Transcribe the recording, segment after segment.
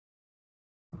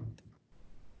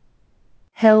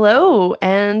Hello,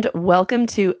 and welcome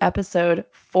to episode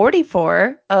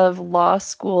 44 of Law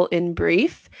School in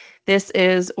Brief. This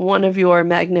is one of your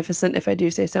magnificent, if I do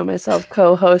say so myself,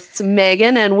 co-hosts,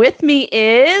 Megan, and with me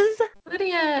is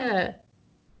Lydia.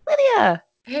 Lydia.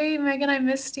 Hey, Megan, I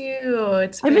missed you.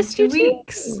 It's I been missed you 2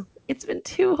 weeks. too. It's been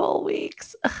 2 whole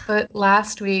weeks. But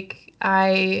last week,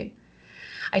 I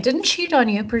didn't cheat on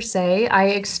you per se. I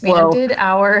Whoa. expanded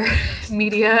our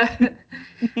media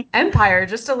empire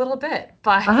just a little bit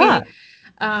Ah,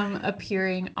 by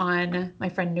appearing on my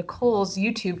friend Nicole's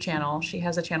YouTube channel. She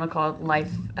has a channel called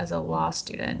Life as a Law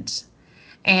Student.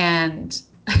 And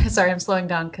sorry, I'm slowing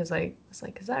down because I was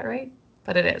like, is that right?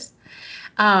 But it is.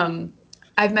 Um,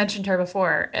 I've mentioned her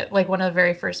before, like one of the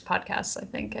very first podcasts, I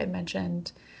think I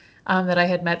mentioned that I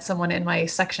had met someone in my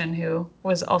section who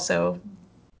was also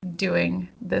doing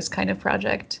this kind of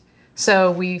project.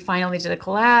 So we finally did a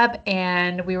collab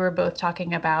and we were both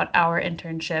talking about our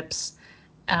internships,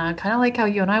 kind of like how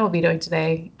you and I will be doing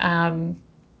today.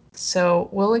 So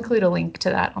we'll include a link to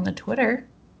that on the Twitter.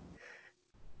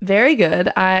 very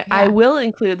good. I Yeah. will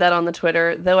include that on the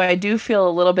Twitter, though I do feel a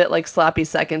little bit like sloppy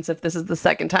seconds if this is the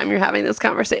second time you're having this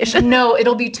conversation. No,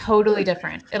 it'll be totally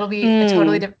different. It'll be a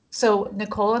totally Mm, different. So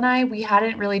Nicole and I, we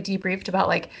hadn't really debriefed about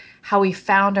like how we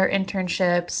found our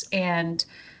internships and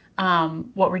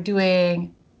what we're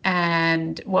doing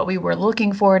and what we were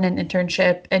looking for in an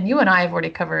internship. And you and I have already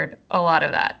covered a lot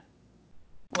of that.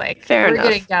 Like fair we're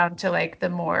getting enough. down to like the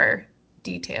more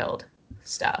detailed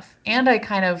stuff. And I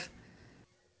kind of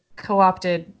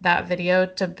co-opted that video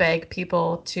to beg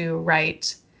people to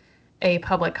write a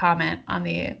public comment on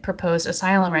the proposed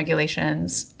asylum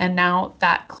regulations. And now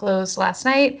that closed last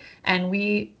night, and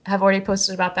we have already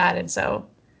posted about that. And so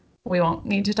we won't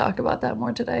need to talk about that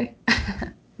more today.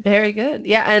 Very good.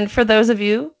 Yeah, and for those of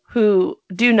you who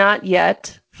do not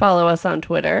yet follow us on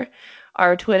Twitter,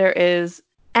 our Twitter is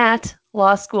at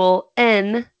Law School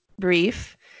N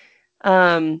Brief.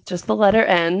 Just the letter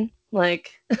N,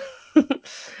 like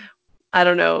I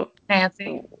don't know.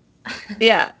 Nancy.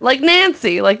 Yeah, like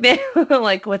Nancy, like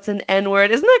like what's an N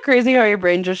word? Isn't that crazy how your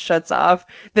brain just shuts off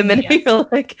the minute Yes. you're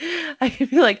like, I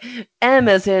could be like M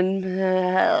as in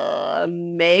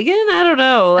Megan. I don't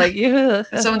know, like you.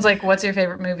 If someone's like, "What's your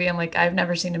favorite movie?" I'm like, "I've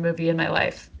never seen a movie in my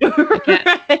life. I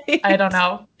can't. I don't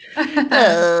Right.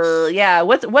 know." Yeah.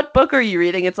 What book are you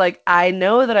reading? It's like I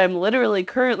know that I'm literally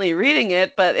currently reading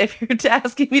it, but if you're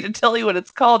asking me to tell you what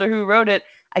it's called or who wrote it,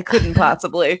 I couldn't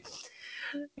possibly.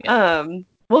 Yeah.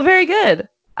 Well, very good.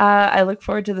 I look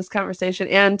forward to this conversation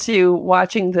and to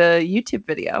watching the YouTube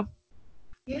video.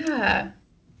 Yeah.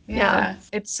 Yeah. Yeah.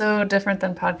 It's so different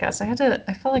than podcasts.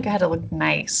 I felt like I had to look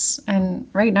nice. And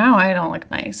right now I don't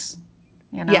look nice,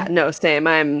 you Yeah, know? no, same.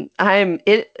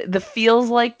 The feels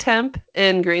like temp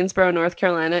in Greensboro, North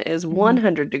Carolina is Mhm.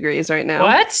 100 degrees right now.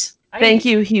 What? Thank I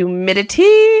you,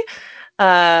 humidity.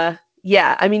 Uh,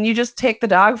 yeah, I mean, you just take the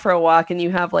dog for a walk and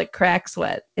you have like crack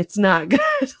sweat. It's not good.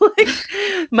 Like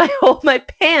my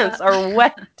pants uh, are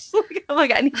wet. Like I'm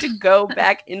like I need to go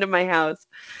back into my house.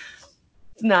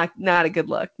 It's not a good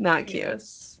look. Not cute.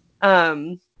 yes.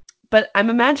 Um, but I'm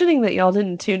imagining that y'all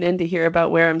didn't tune in to hear about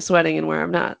where I'm sweating and where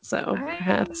I'm not. So I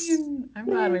perhaps, mean, I'm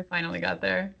glad we finally got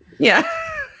there. yeah.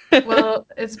 Well,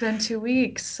 it's been 2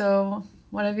 weeks, so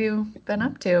what have you been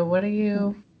up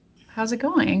to? How's it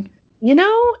going?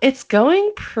 It's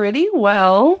going pretty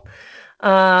well.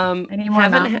 Any more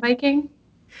Haven't mountain biking?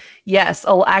 Yes,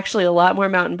 actually a lot more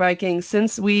mountain biking.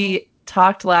 Since we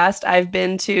talked last, I've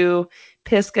been to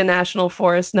Pisgah National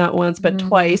Forest not once but Mm,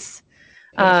 twice.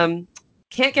 beautiful. Um,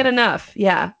 can't get enough.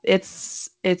 Yeah, it's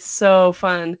so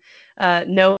fun.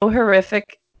 No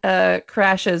horrific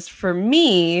crashes for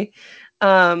me.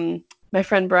 Um, my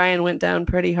friend Brian went down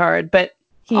pretty hard, but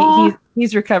Oh,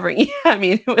 he's recovering. Yeah, I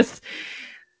mean it was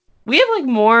we have like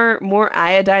more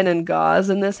iodine and gauze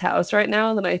in this house right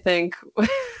now than I think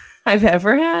I've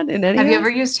ever had in any have you ever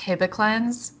house. used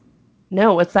Hibiclens?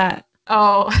 No, what's that?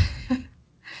 Oh,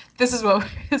 this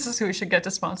is who we should get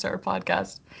to sponsor our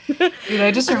podcast. Dude,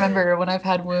 I just remember when I've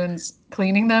had wounds,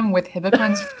 cleaning them with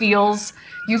Hibiclens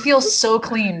you feel so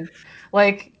clean.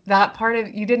 Like that part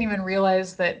of you didn't even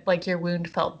realize that like your wound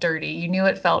felt dirty. You knew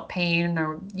it felt pain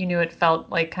or you knew it felt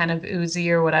like kind of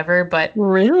oozy or whatever, but then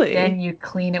Really? you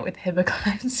clean it with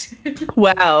Hibiclens.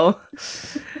 Wow.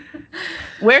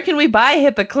 Where can we buy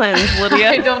HIPAA cleanse, Lydia?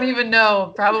 I don't even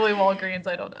know. Probably Walgreens,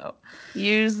 I don't know.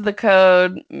 Use the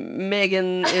code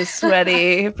Megan is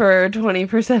sweaty for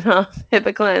 20% off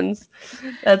HIPAA cleanse.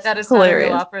 That's That is not a real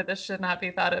hilarious. offer. This should not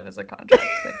be thought of as a contract.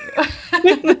 Thank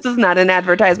you. This is not an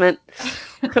advertisement.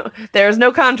 There's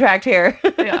no contract here.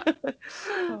 Yeah.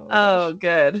 Oh my Oh, gosh.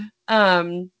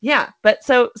 good. Yeah, but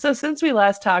so since we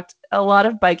last talked, a lot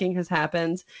of biking has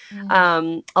happened.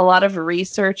 Mm, A lot of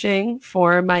researching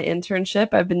for my internship.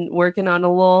 I've been working on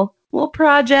a little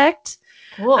project.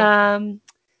 cool. Um,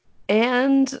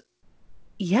 and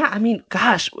yeah, I mean,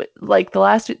 gosh, like the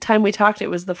last time we talked, it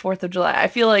was the 4th of July. I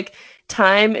feel like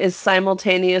time is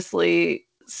simultaneously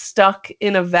stuck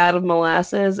in a vat of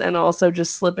molasses and also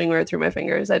just slipping right through my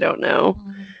fingers. I don't know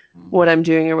Mhm. what I'm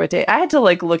doing or what day. I had to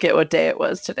like look at what day it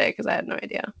was today because I had no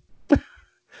idea.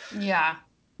 Yeah. I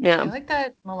Yeah. like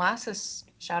that molasses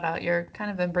shout out. You're kind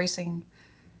of embracing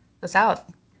the South,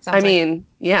 I sounds like. mean,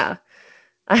 yeah.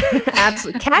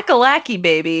 Absolutely. Kakalaki,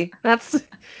 baby. That's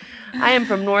I am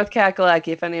from North Kakalaki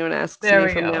if anyone asks There me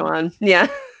we from now go. on. Yeah.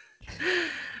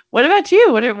 What about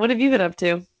you? What have you been up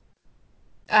to?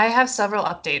 I have several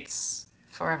updates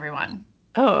for everyone.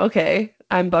 Oh, okay.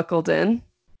 I'm buckled in.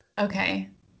 Okay.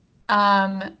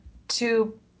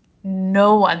 To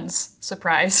no one's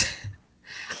surprise,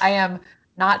 I am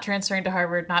not transferring to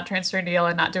Harvard, not transferring to Yale,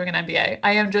 and not doing an MBA.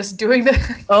 I am just doing the going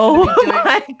to Oh be doing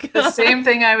my the God. same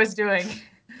thing I was doing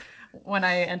when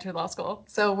I entered law school.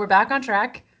 So we're back on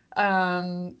track.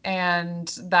 And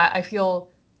that I feel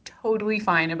totally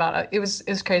fine about it. It was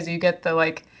crazy. You get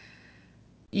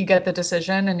the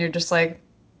decision and you're just like,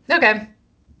 okay,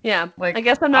 Yeah. I like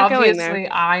guess I'm not going there. obviously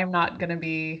I am not gonna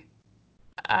be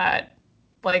uh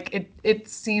like it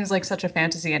seems like such a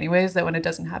fantasy anyways that when it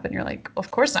doesn't happen you're like,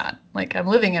 of course not. Like I'm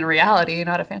living in reality,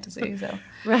 not a fantasy. So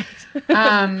Right.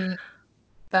 um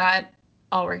that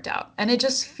all worked out. And it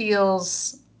just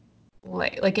feels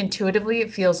like intuitively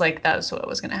it feels like that's what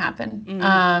was gonna happen.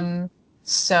 Mm.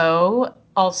 So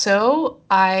also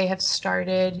I have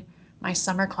started my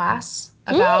summer class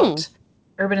Mm. about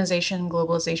urbanization,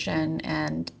 globalization,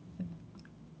 and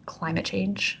climate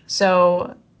change.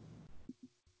 So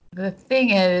the thing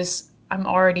is, I'm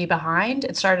already behind.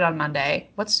 It started on Monday.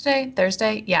 What's today?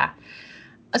 Thursday? Yeah.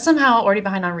 Somehow already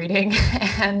behind on reading.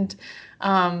 And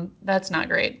that's not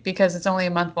great because it's only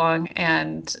a month long.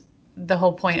 And the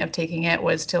whole point of taking it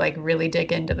was to like really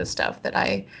dig into the stuff that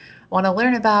I want to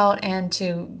learn about and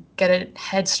to get a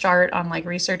head start on like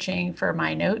researching for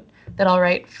my note that I'll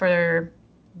write for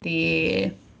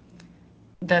the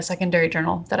the secondary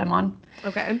journal that I'm on.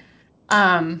 Okay.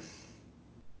 Um,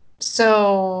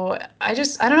 So I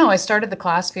don't know, I started the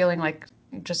class feeling like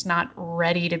just not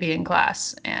ready to be in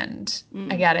class and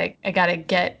Mm. I gotta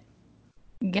get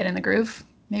in the groove.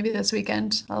 Maybe this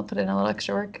weekend I'll put in a little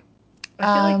extra work.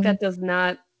 I feel like Um, that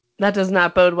does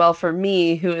not bode well for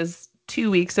me, who is 2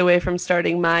 weeks away from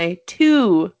starting my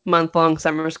 2-month-long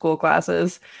summer school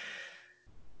classes.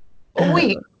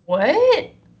 wait, what?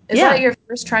 Is that Yeah. your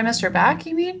first trimester back,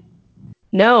 you mean?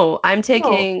 No,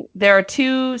 Oh, there are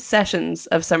 2 sessions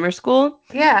of summer school.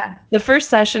 yeah. The first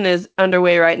session is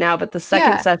underway right now, but the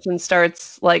second Yeah. session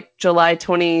starts like July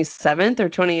 27th or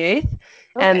 28th.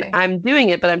 And Okay. I'm doing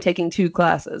it, but I'm taking 2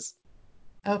 classes.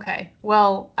 Okay.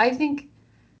 Well, I think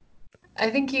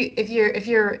you if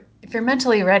you're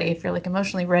mentally ready, if you're like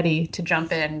emotionally ready to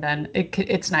jump in, then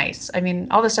it's nice. I mean,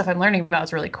 all the stuff I'm learning about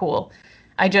is really cool.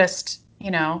 I just,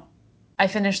 I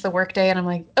finish the workday and I'm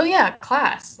like, oh yeah,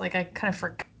 class. Like I kind of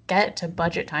forget to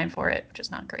budget time for it, which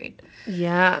is not great.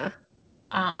 Yeah.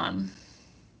 Um,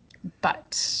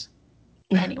 but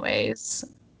anyways,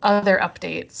 other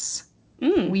updates.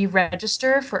 Mm. We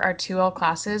register for our 2L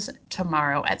classes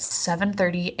tomorrow at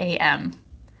 7:30 a.m.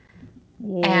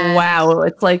 And Wow.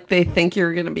 It's like they think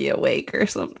you're going to be awake or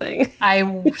something.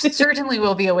 certainly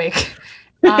will be awake.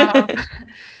 Um,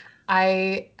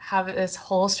 I have this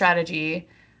whole strategy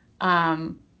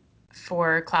um,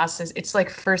 for classes. It's like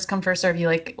first come, first serve. You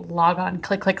like log on,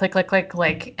 click, click, click, click, click,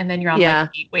 like, and then you're on like Yeah.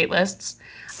 8 wait lists.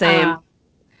 Same.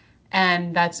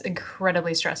 And that's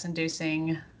incredibly stress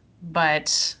inducing,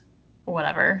 but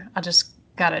whatever. I just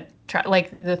gotta try.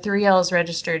 Like the 3Ls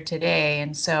registered today,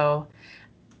 and so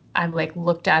I've like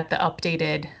looked at the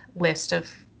updated list of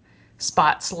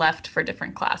spots left for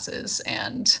different classes,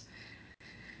 and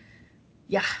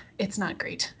yeah, it's not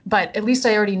great. But at least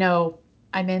I already know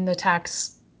I'm in the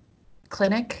tax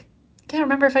clinic. I can't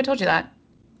remember if I told you that.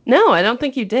 No, I don't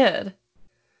think you did.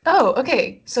 Oh,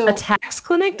 okay. A tax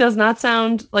clinic does not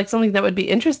sound like something that would be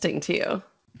interesting to you.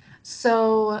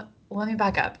 So let me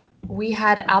back up. We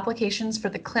had applications for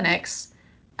the clinics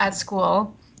at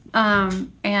school,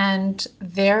 and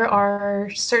there are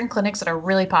certain clinics that are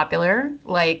really popular,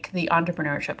 like the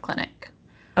entrepreneurship clinic.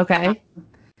 Okay.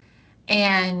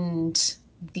 And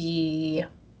the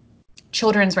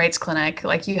children's rights clinic,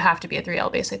 like you have to be a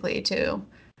 3L basically to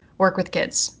work with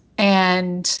kids.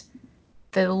 And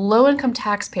the low income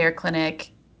taxpayer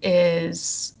clinic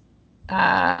is,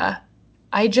 uh,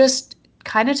 I just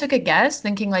kind of took a guess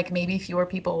thinking like maybe fewer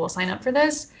people will sign up for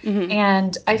this. Hmm.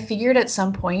 And I figured at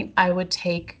some point I would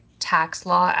take tax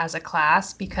law as a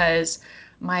class because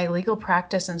my legal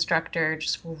practice instructor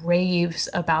just raves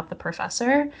about the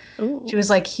professor. She Ooh. was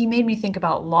like, he made me think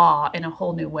about law in a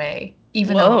whole new way,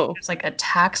 even though Whoa. it's like a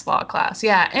tax law class.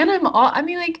 Yeah. And I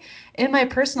mean, like in my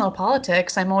personal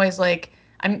politics, I'm always like,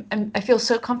 I feel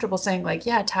so comfortable saying like,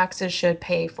 yeah, taxes should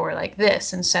pay for like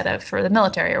this instead of for the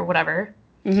military or whatever.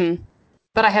 Hmm.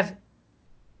 But I have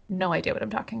no idea what I'm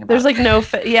talking There's about. like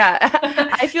no yeah.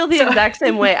 I feel the So, exact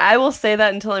same way. I will say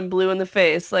that until I'm blue in the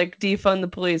face, like defund the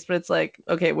police, but it's like,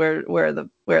 okay, where are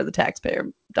the taxpayer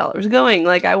dollars going?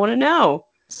 Like I want to know.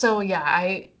 so yeah,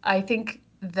 I think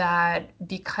that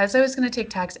because I was going to take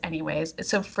tax anyways,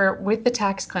 so for with the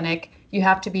tax clinic, you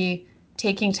have to be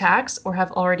taking tax or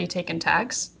have already taken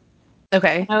tax. And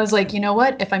Okay. I was like, you know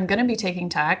what? If I'm going to be taking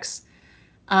tax,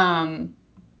 um,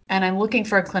 and I'm looking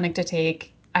for a clinic to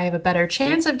take, I have a better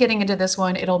chance of getting into this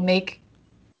one. It'll make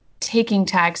taking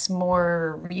tax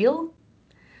more real.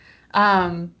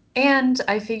 And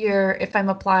I figure if I'm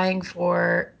applying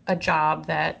for a job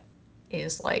that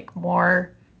is like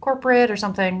more corporate or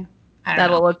something, I don't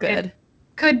That'll know. look good. It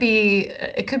could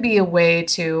be a way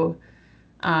to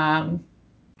um,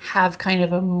 have kind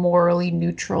of a morally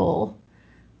neutral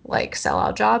like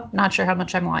sellout job. Not sure how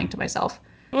much I'm lying to myself.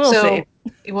 We'll see.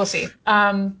 So we'll see.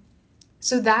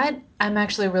 So that I'm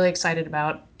actually really excited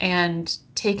about. And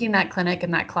taking that clinic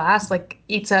and that class like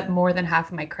eats up more than half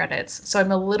of my credits. So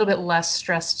I'm a little bit less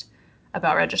stressed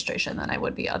about registration than I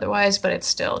would be otherwise, but it's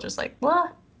still just like,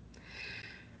 well.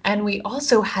 And we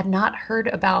also had not heard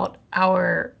about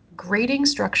our grading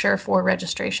structure for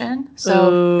registration.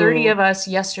 So 30 Ooh. of us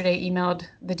yesterday emailed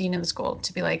the dean of the school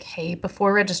to be like, hey,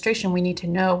 before registration, we need to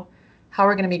know how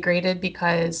we're going to be graded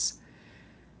because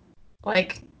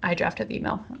like I drafted the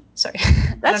email. Sorry.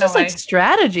 I That's don't know just like why.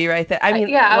 strategy right there. I mean,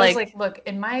 Yeah, I was like, like, look,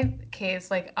 in my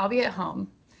case, like I'll be at home.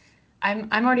 I'm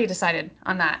already decided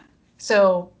on that.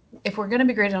 So if we're going to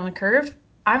be graded on a curve,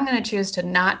 I'm going to choose to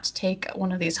not take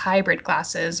one of these hybrid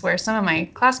classes where some of my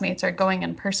classmates are going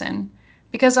in person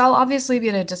because I'll obviously be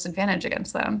at a disadvantage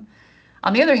against them.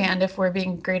 On the other hand, if we're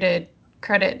being graded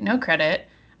credit, no credit,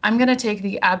 I'm going to take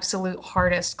the absolute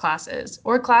hardest classes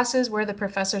or classes where the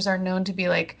professors are known to be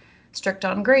like strict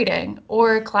on grading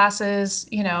or classes,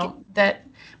 that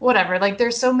whatever. Like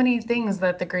there's so many things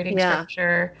that the grading yeah.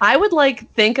 structure. I would like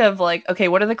think of like, okay,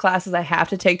 what are the classes I have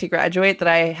to take to graduate that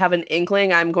I have an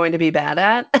inkling I'm going to be bad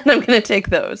at, and I'm going to take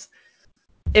those.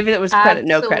 If it was credit,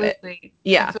 no credit. Absolutely.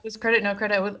 Yeah. If it was credit, no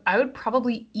credit, I would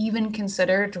probably even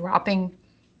consider dropping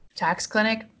tax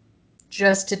clinic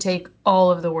just to take all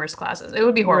of the worst classes. It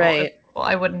would be horrible. Right. Well,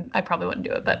 I probably wouldn't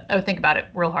do it, but I would think about it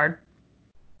real hard.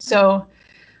 So,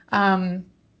 um,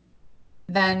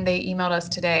 then they emailed us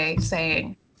today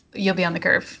saying you'll be on the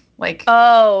curve. Like,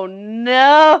 Oh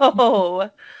no.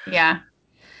 yeah.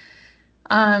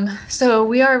 So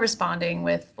we are responding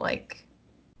with like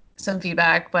some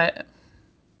feedback, but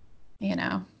you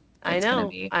know, I it's gonna know.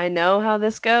 be I know how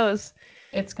this goes.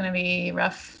 it's gonna be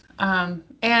rough.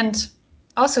 And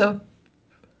also,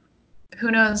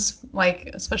 who knows, like,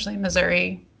 especially in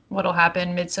Missouri, what'll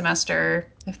happen mid-semester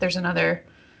if there's another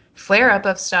flare up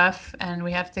of stuff and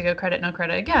we have to go credit, no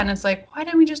credit again. It's like, why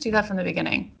didn't we just do that from the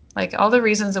beginning? Like, all the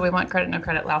reasons that we want credit, no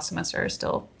credit last semester are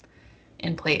still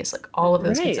in place. Like, all of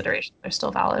those Right. considerations are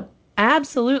still valid.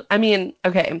 Absolutely. I mean,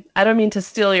 okay, I don't mean to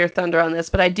steal your thunder on this,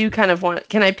 but I do kind of want,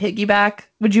 can I piggyback?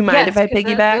 Would you mind if Yes, I because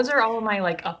those piggybacked? are all of my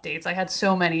like updates. I had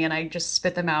so many and I just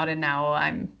spit them out and now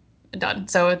I'm done.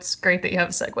 So it's great that you have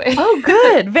a Oh, segue.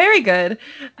 good. Very good.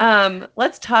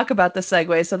 Let's talk about the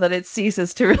segue so that it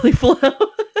ceases to really flow.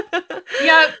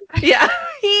 Yep. Yeah,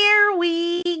 here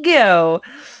we go.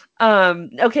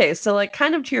 Okay, so like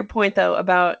kind of to your point though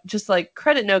about just like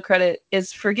credit, no credit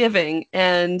is forgiving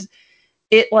and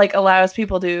it like allows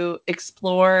people to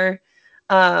explore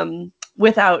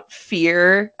without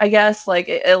fear, I guess. Like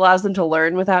it allows them to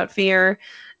learn without fear,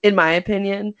 in my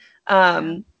opinion. Yeah.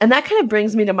 And that kind of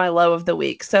brings me to my low of the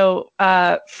week. So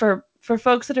for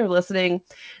folks that are listening,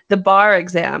 the bar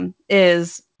exam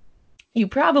is, you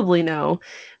probably know,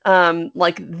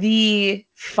 like the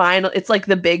final, it's like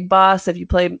the big boss if you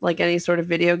play like any sort of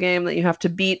video game that you have to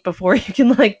beat before you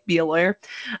can like be a lawyer.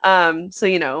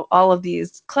 So all of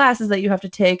these classes that you have to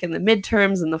take and the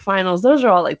midterms and the finals, those are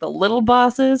all like the little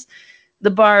bosses.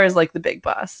 the bar is like the big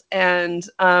boss. And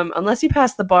unless you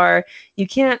pass the bar, you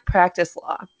can't practice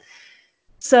law.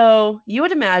 So you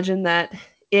would imagine that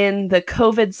in the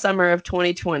COVID summer of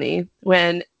 2020,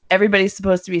 when everybody's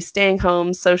supposed to be staying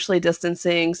home, socially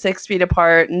distancing, 6 feet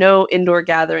apart, no indoor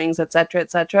gatherings,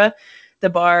 etc., the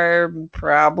bar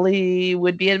probably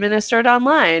would be administered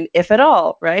online, if at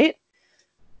all, right?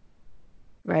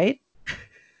 Right?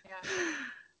 Yeah.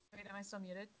 Wait, am I still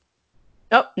muted?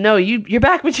 Oh, no, you're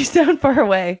back, but you sound far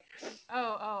away.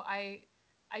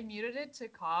 I muted it to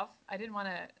cough. I didn't want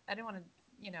to,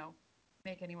 you know,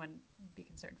 make anyone be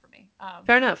concerned for me.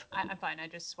 Fair enough. I'm fine. I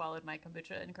just swallowed my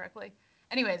kombucha incorrectly.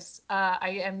 Anyways,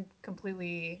 I am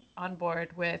completely on board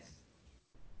with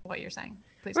what you're saying.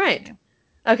 Please Right. continue.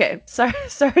 Okay, sorry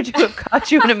to have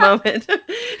caught you in a moment.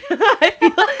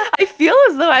 I feel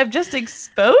as though I've just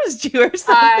exposed you or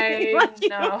something. I Like you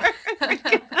know. were.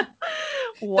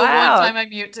 The one Wow. time I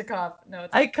mute to cough. No,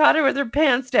 it's I fine. caught her with her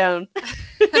pants down.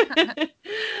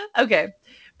 Okay.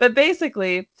 But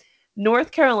basically,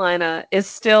 North Carolina is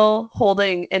still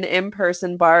holding an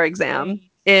in-person bar exam Yikes.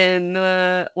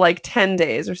 in like 10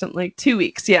 days or something, like 2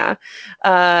 weeks. Yeah.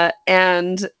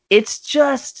 And it's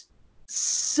just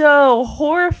so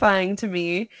horrifying to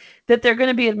me that they're going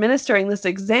to be administering this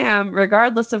exam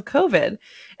regardless of COVID.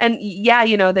 And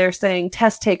yeah, they're saying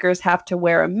test takers have to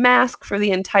wear a mask for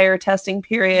the entire testing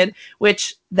period,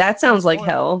 which that sounds Sounds like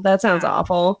hell. horrible. That sounds Yeah.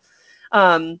 awful.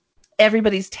 Um,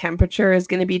 Everybody's temperature is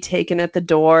going to be taken at the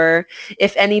door.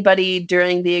 If anybody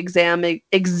during the exam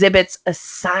exhibits a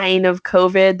sign of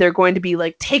COVID, they're going to be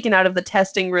like taken out of the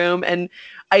testing room and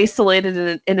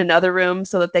isolated in another room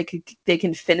so that they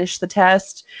can finish the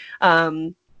test.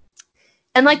 And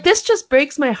like this just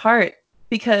breaks my heart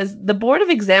because the board of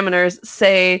examiners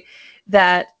say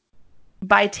that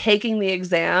by taking the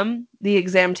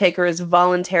exam taker is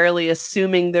voluntarily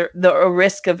assuming the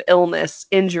risk of illness,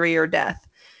 injury, or death.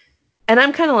 And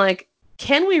I'm kind of like,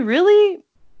 can we really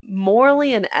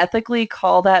morally and ethically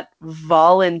call that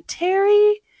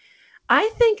voluntary? I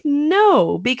think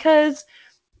no, because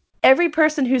every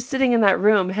person who's sitting in that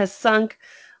room has sunk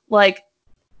like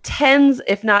tens,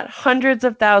 if not hundreds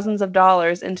of thousands of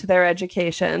dollars into their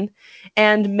education.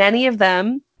 And many of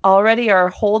them already are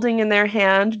holding in their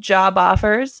hand job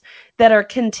offers that are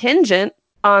contingent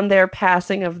on their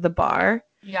passing of the bar.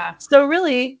 Yeah. So,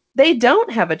 really, they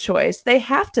don't have a choice. They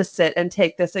have to sit and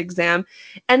take this exam.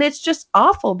 And it's just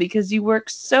awful because you work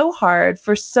so hard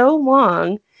for so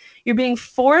long. You're being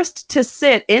forced to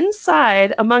sit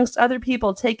inside amongst other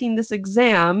people taking this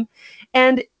exam.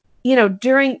 And,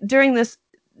 during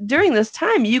this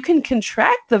time, you can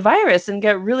contract the virus and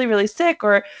get really, really sick,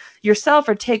 or yourself,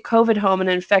 or take COVID home and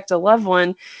infect a loved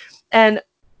one. And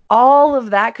all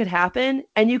of that could happen,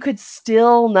 and you could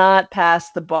still not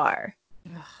pass the bar.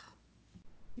 Ugh.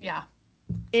 Yeah.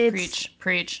 It's, Preach.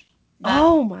 Preach. That.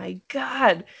 oh my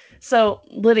God. So,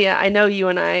 Lydia, I know you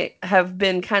and I have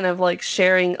been kind of like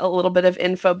sharing a little bit of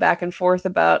info back and forth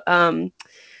about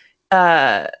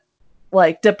uh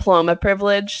like diploma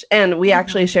privilege, and we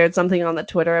actually Mhm. shared something on the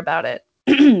Twitter about it.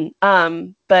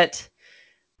 But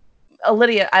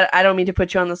Lydia, I don't mean to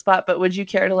put you on the spot, but would you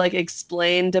care to like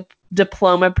explain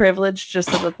diploma privilege just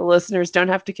so that the listeners don't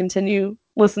have to continue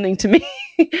listening to me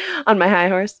on my high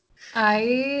horse?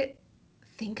 I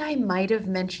think I might have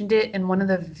mentioned it in one of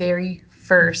the very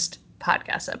first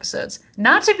podcast episodes.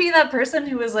 Not to be that person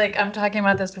who was like, I'm talking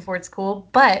about this before it's cool,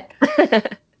 but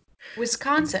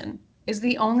Wisconsin is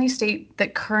the only state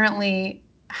that currently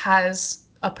has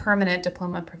a permanent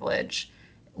diploma privilege.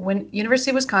 When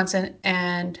University of Wisconsin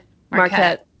and Marquette,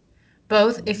 Marquette.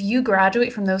 both, if you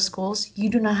graduate from those schools, you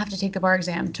do not have to take the bar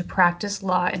exam to practice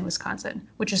law in Wisconsin,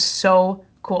 which is so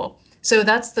cool. So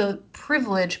that's the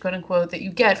privilege, quote unquote, that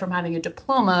you get from having a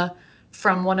diploma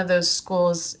from one of those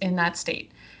schools in that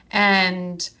state.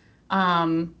 And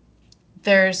um,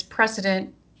 there's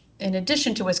precedent in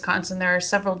addition to Wisconsin. There are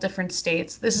several different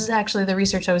states. This is actually the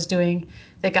research I was doing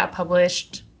that got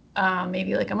published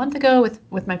maybe like a month ago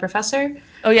with my professor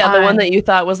Oh yeah, the one on that you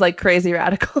thought was like crazy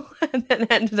radical and then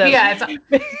ended up.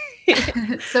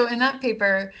 yeah, so in that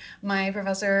paper, my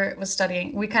professor was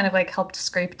studying, we kind of like helped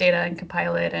scrape data and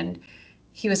compile it, and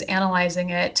he was analyzing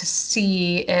it to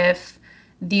see if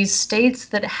these states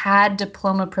that had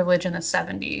diploma privilege in the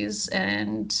 70s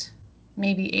and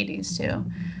maybe 80s too,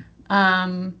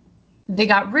 um, they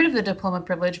got rid of the diploma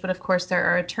privilege, but of course there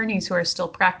are attorneys who are still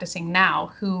practicing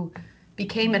now who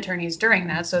became attorneys during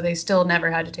that, so they still never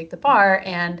had to take the bar.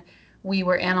 And we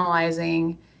were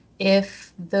analyzing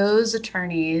if those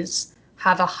attorneys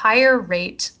have a higher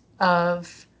rate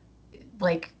of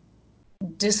like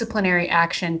disciplinary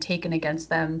action taken against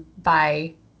them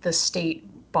by the state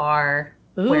bar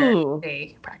where Ooh.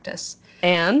 they practice.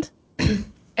 And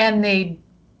And they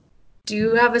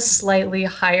do have a slightly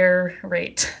higher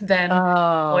rate than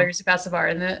oh. lawyers who pass the bar.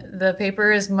 And the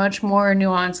paper is much more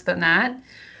nuanced than that.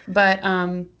 But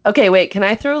Okay, wait, can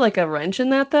I throw like a wrench in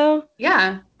that though?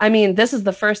 yeah, I mean, this is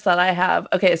the first thought I have.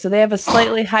 Okay, so they have a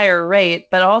slightly higher rate,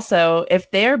 but also if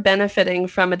they're benefiting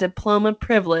from a diploma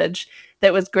privilege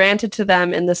that was granted to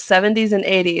them in the 70s and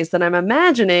 80s, then I'm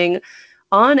imagining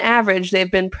on average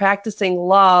they've been practicing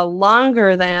law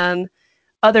longer than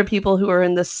other people who are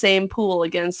in the same pool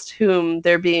against whom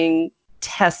they're being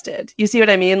tested. You see what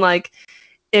I mean? Like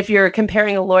if you're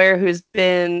comparing a lawyer who's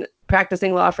been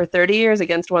practicing law for 30 years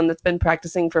against one that's been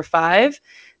practicing for 5,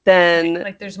 right. then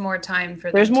Like there's more time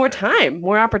for there's them to more go to court. time,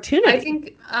 more I opportunity.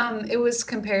 think it was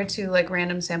compared to like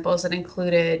random samples that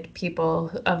included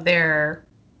people of their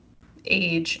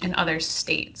age in other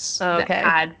states that Okay.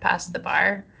 had passed the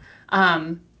bar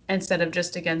instead of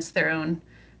just against their own.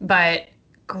 But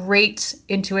great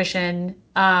intuition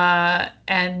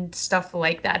and stuff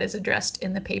like that is addressed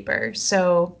in the paper.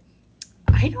 So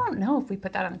I don't know if we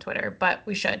put that on Twitter, but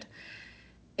we should.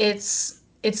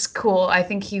 It's cool. I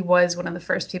think he was one of the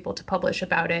first people to publish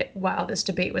about it while this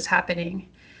debate was happening.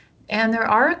 And there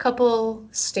are a couple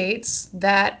states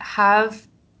that have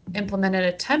implemented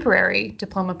a temporary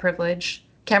diploma privilege.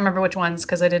 Can't remember which ones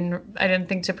because I didn't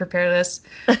think to prepare this,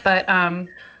 but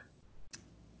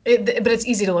but it's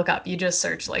easy to look up. You just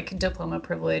search like diploma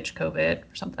privilege COVID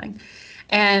or something,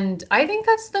 and I think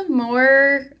that's the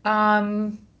more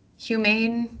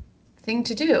humane thing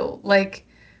to do. Like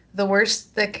the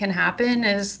worst that can happen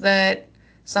is that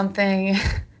something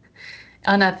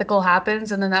unethical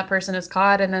happens and then that person is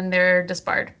caught and then they're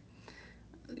disbarred.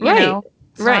 You Right. know,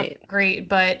 it's not Right. great,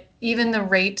 but even the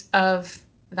rate of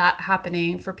that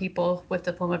happening for people with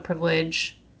diploma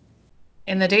privilege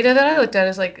in the data that I looked at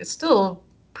is like it's still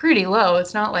pretty low.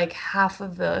 It's not like half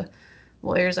of the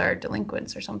lawyers are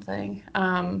delinquents or something.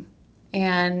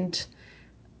 And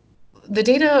the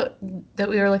data that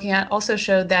we were looking at also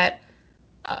showed that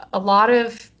a lot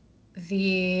of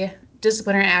the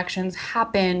disciplinary actions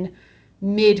happen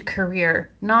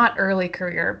mid-career, not early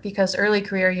career, because early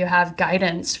career you have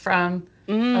guidance from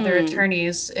other Mm.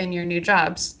 attorneys in your new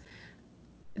jobs.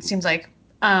 It seems like.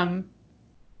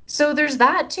 So there's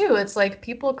that too. It's like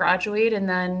people graduate and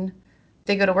then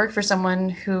they go to work for someone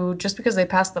who just because they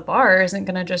passed the bar isn't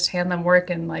going to just hand them work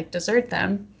and like desert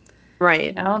them.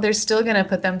 You Right. know, they're still going to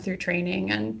put them through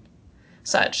training and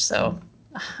such. So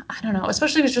I don't know,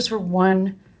 especially if it's just for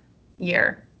 1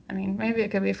 year. I mean, maybe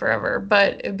it could be forever,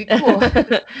 but it'd be cool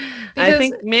I because,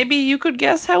 think maybe you could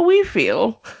guess how we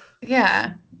feel.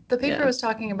 yeah, the paper Yeah. was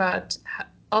talking about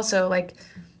also like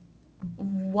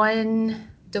when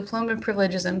diploma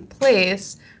privilege is in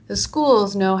place, the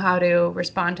schools know how to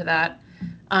respond to that.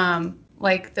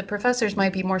 Like the professors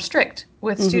might be more strict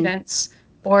with Hmm. students,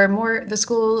 or more, the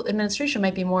school administration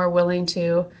might be more willing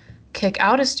to kick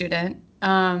out a student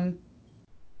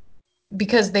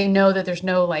because they know that there's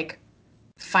no like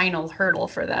final hurdle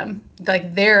for them.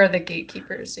 Like they're the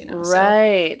gatekeepers, you know. So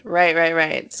Right. Right. Right.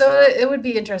 Right. it would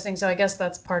be interesting. So I guess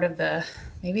that's part of the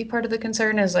maybe part of the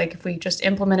concern is like if we just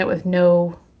implement it with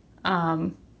no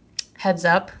um, heads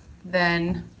up,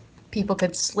 then people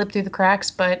could slip through the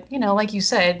cracks. But you know, like you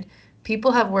said,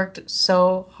 people have worked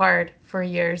so hard for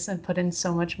years and put in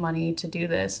so much money to do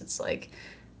this. It's like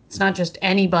it's not just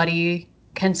anybody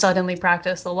can suddenly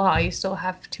practice the law. You still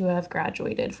have to have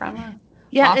graduated from a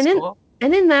Yeah, law school.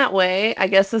 and in that way, I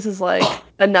guess this is like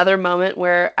another moment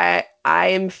where I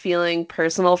am feeling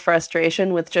personal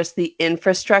frustration with just the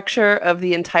infrastructure of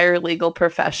the entire legal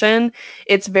profession.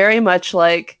 It's very much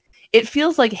like it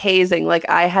feels like hazing, like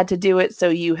I had to do it, so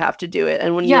you have to do it.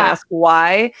 And when you Yeah, ask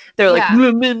why, they're like, yeah,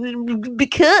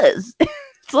 because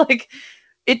it's like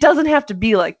it doesn't have to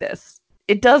be like this.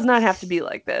 It does not have to be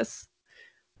like this.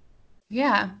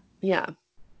 yeah. Yeah.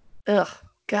 Ugh,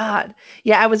 God.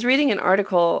 Yeah, I was reading an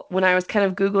article when I was kind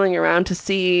of Googling around to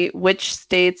see which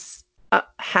states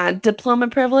had diploma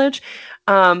privilege.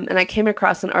 And I came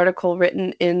across an article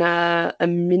written in a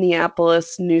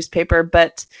Minneapolis newspaper,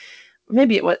 but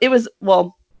maybe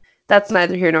well, that's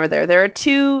neither here nor there. There are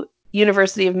two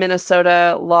University of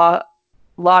Minnesota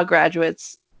law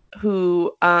graduates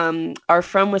who are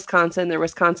from Wisconsin. They're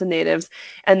Wisconsin natives,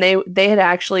 and they had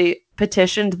actually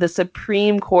petitioned the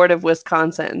Supreme Court of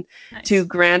Wisconsin Nice.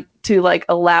 to like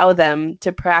allow them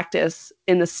to practice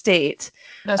in the state.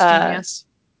 That's Uh, genius.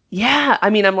 yeah, I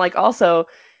mean, I'm like also.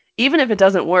 Even if it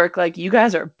doesn't work, like you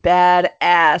guys are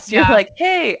badass. You're Yeah. like,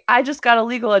 hey, I just got a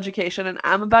legal education and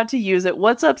I'm about to use it.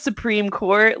 What's up, Supreme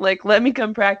Court? Like, let me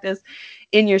come practice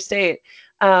in your state.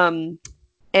 Um,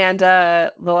 And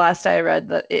the last I read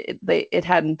that it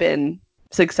hadn't been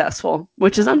successful,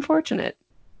 which is unfortunate.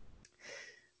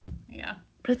 Yeah.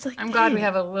 But it's like, I'm glad we dang.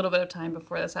 have a little bit of time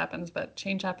before this happens, but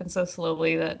change happens so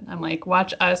slowly that I'm like,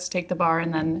 watch us take the bar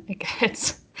and then it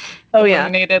gets Oh yeah.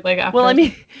 eliminated like Well, I after.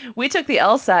 mean, we took the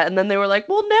LSAT and then they were like,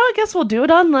 well, now I guess we'll do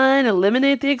it online,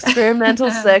 eliminate the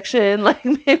experimental section. Like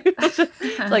maybe we'll just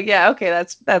it's like, yeah, okay,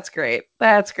 that's great.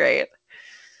 That's great.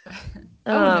 Oh,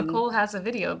 Um, Nicole has a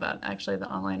video about actually the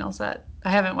online LSAT. I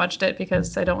haven't watched it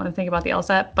because I don't want to think about the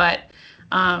LSAT, but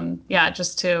yeah,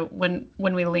 just to when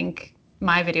we link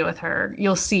my video with her,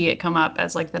 you'll see it come up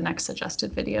as like the next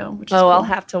suggested video, which is oh, I'll cool.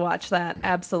 have to watch that.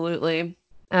 Absolutely. Okay,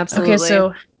 Absolutely.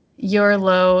 so your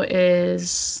low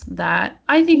is that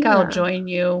I think I'll Yeah. join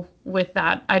you with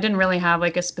that. I didn't really have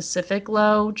like a specific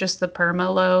low, just the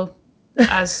perma low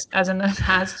as in the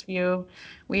past few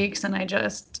weeks, and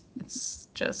it's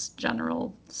just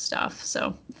general stuff.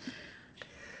 So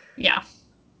yeah.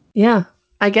 Yeah.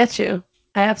 I get you.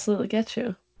 I absolutely get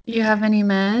you. You have any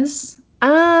mez?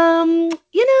 Not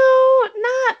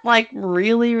like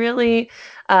really, really.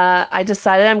 I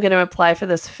decided I'm going to apply for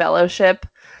this fellowship.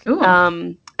 Ooh,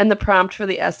 And the prompt for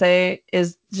the essay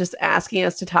is just asking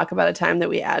us to talk about a time that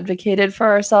we advocated for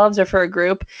ourselves or for a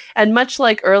group. And much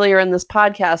like earlier in this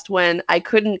podcast, when I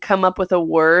couldn't come up with a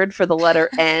word for the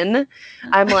letter N,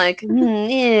 I'm like,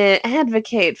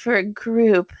 advocate for a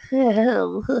group.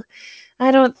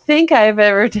 I don't think I've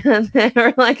ever done that.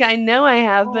 Or like, I know I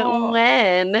have, but oh,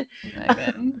 when?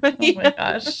 Megan. Oh my Yeah.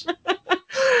 gosh.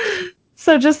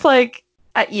 So just like,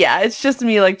 yeah, it's just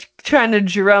me like trying to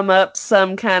drum up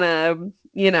some kind of,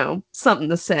 something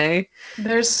to say.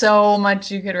 There's so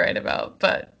much you could write about,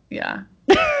 but yeah,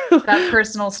 that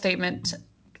personal statement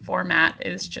format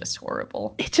is just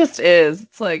horrible. It just is.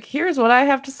 It's like, here's what I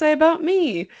have to say about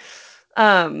me.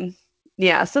 Um,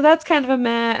 yeah, so that's kind of a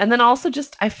meh. And then also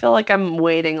just I feel like I'm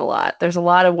waiting a lot. There's a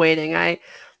lot of waiting. I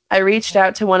reached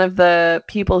out to one of the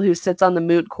people who sits on the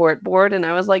moot court board and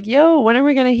I was like, "Yo, when are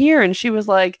we going to hear?" And she was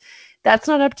like, "That's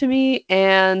not up to me."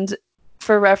 And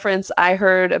for reference, I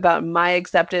heard about my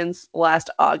acceptance last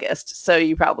August, so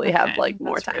you probably have Okay, like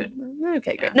more that's time. rude.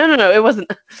 Okay, great. Yeah. No, it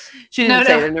wasn't. She No, didn't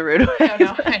say no. it in a rude way. No,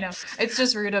 no, I know. It's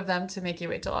just rude of them to make you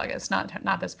wait till August,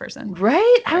 not this person.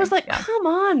 Right? I was Sorry. like, Yeah. come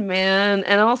on, man.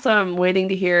 And also, I'm waiting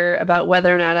to hear about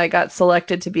whether or not I got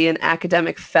selected to be an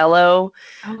academic fellow.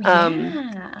 Oh Um,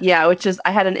 yeah. yeah, which is,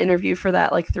 I had an interview for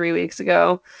that like 3 weeks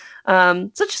ago. So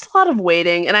just a lot of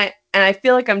waiting. And I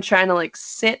feel like I'm trying to like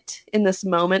sit in this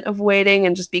moment of waiting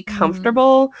and just be Mm.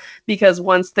 comfortable because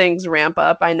once things ramp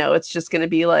up, I know it's just going to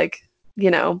be like,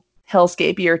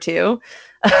 hellscape year two.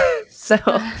 So,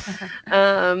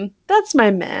 that's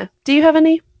my meh. Do you have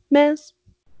any mehs?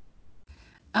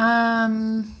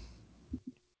 Um,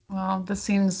 well, this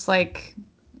seems like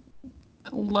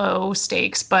low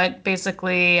stakes, but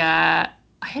basically, I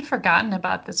had forgotten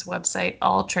about this website,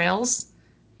 All Trails.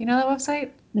 You know that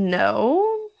website?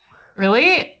 No.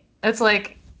 Really? It's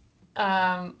like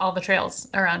all the trails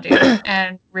around you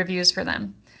and reviews for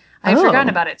them. I had forgotten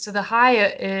Oh, about it. So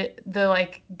the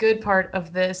like good part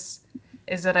of this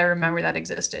is that I remember that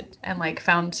existed and like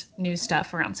found new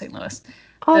stuff around St. Louis.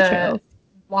 all The trails.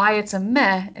 why it's a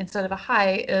meh instead of a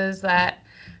high is that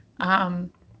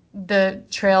um, the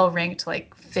trail ranked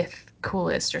like fifth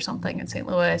coolest or something in St.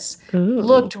 Louis. Ooh.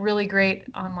 Looked really great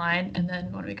online, and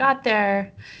then when we got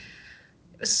there,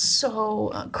 so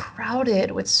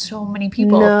crowded with so many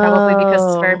people, probably because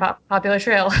it's a very No. popular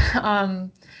trail.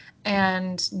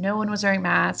 And no one was wearing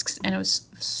masks, and it was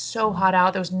so hot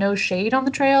out. There was no shade on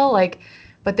the trail,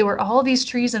 but there were all these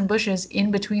trees and bushes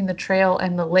in between the trail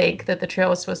and the lake that the trail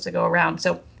was supposed to go around.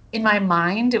 So in my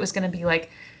mind, it was going to be like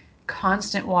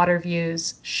constant water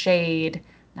views, shade,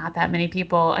 not that many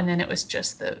people, and then it was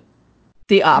just the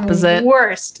The opposite.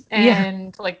 worst. Yeah.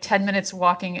 And like 10 minutes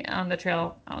walking on the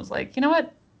trail, I was like, you know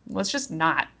what? Let's just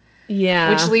not. Which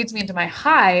Yeah. leads me into my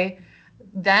high.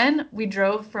 Then we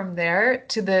drove from there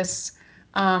to this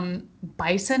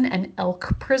bison and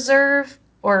elk preserve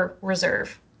or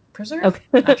reserve. Preserve? Okay.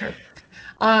 Not sure.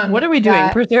 What are we doing?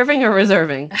 That Preserving or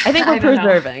reserving? I think we're I don't know.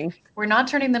 preserving. We're not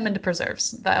turning them into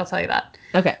preserves. That I'll tell you that.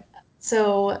 Okay.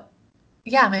 So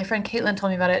yeah, my friend Caitlin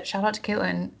told me about it. Shout out to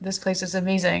Caitlin. This place is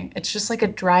amazing. It's just like a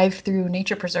drive-through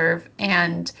nature preserve.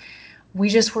 And we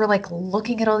just were like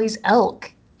looking at all these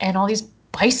elk and all these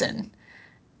bison,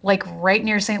 like right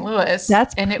near St. Louis.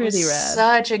 That's And it was pretty rad.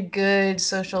 such a good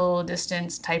social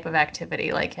distance type of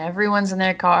activity. Like everyone's in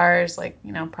their cars, like,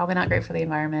 probably not great for the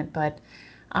environment, but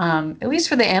at least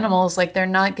for the animals, like they're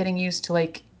not getting used to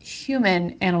like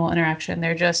human animal interaction.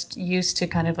 They're just used to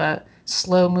kind of a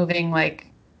slow moving like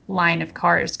line of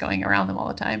cars going around them all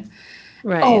the time.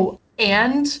 Right. Oh,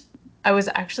 and I was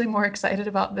actually more excited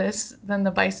about this than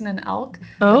the bison and elk.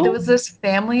 There Oh. was this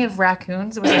family of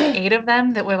raccoons. It was like 8 of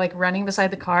them that were like running beside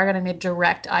the car, and I made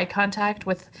direct eye contact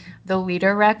with the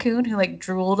leader raccoon who like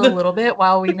drooled a little bit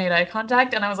while we made eye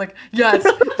contact, and I was like, yes,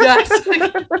 yes.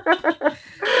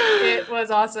 It was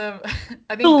awesome.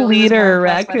 I The think Billy was more leader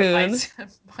impressed by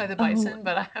the raccoon. bison, Oh.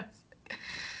 but I was,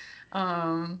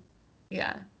 um,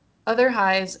 yeah. Other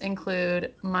highs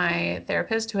include my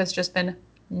therapist who has just been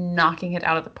knocking it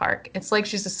out of the park. It's like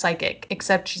she's a psychic,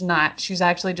 except she's not. She's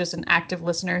actually just an active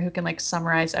listener who can like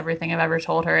summarize everything I've ever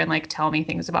told her and like tell me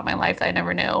things about my life that I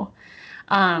never knew.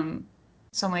 Um,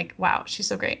 so I'm like, wow, she's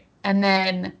so great. And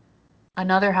then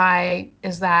another high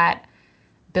is that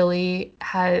Billy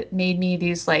had made me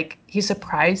these like he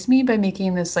surprised me by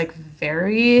making this like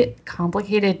very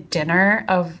complicated dinner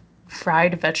of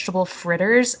fried vegetable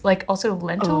fritters, like also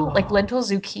Oh. lentil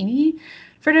zucchini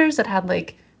fritters that had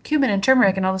like cumin and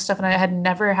turmeric and all this stuff. And I had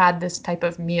never had this type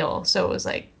of meal. So it was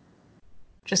like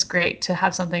just great to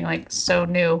have something like so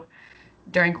new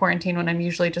during quarantine when I'm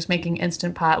usually just making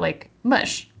instant pot like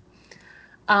mush.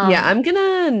 Yeah, Um, I'm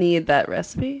gonna need that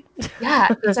recipe. Yeah,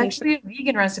 it's actually a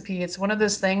vegan recipe. It's one of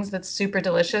those things that's super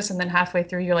delicious, and then halfway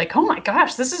through, you're like, oh my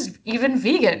gosh, this is even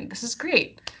vegan. This is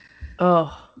great.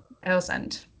 Oh, I will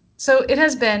send. So it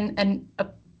has been a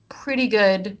pretty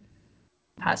good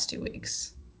past 2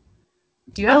 weeks.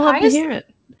 Do you I have love to highs? hear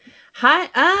it. Hi,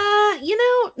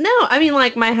 no. I mean,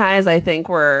 like my highs, I think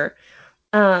were,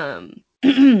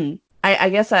 I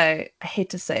guess I hate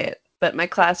to say it, but my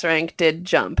class rank did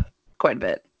jump quite a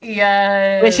bit, which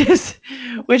Yes. is,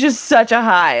 which is such a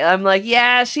high. I'm like,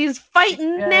 yeah, she's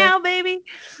fighting Yes. now, baby.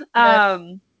 Yes.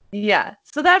 Yeah,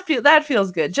 so that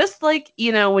feels good. Just like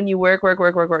when you work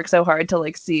so hard to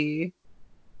like see,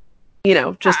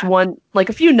 just Ah, one like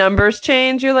a few numbers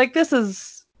change, you're like, this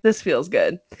feels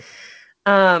good.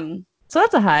 So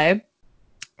that's a high.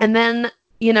 And then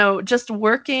just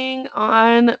working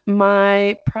on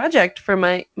my project for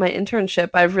my internship,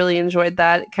 I've really enjoyed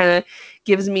that. It kind of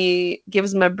gives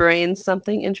my brain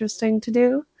something interesting to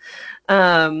do.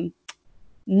 um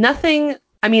Nothing,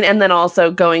 I mean, and then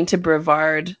also going to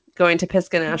Brevard, going to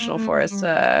Pisgah National Forest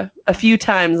mm, a few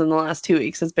times in the last 2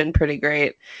 weeks has been pretty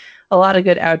great. A lot of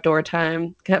good outdoor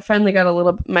time. Finally got a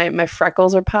little, my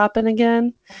freckles are popping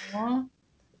again. aw,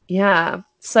 Yeah,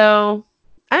 so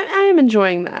I am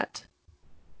enjoying that.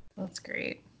 that's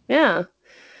great. Yeah.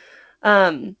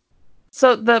 Um,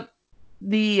 so the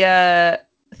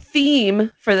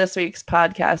theme for this week's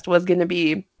podcast was going to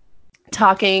be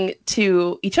talking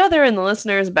to each other and the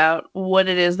listeners about what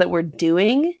it is that we're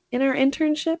doing in our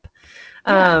internship.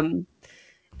 Yeah. Um,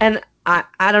 and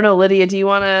I don't know, Lydia, do you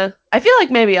want to? I feel like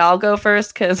maybe I'll go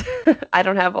first because I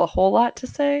don't have a whole lot to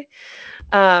say.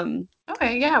 Um,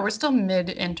 Okay, yeah, we're still mid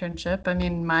internship. I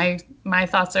mean, my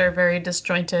thoughts are very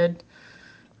disjointed,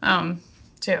 um,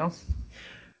 too.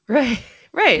 right,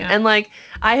 right, Yeah. and like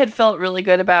I had felt really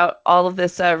good about all of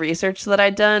this research that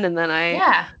I'd done, and then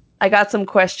Yeah. I got some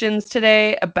questions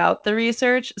today about the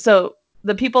research. So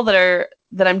the people that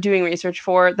I'm doing research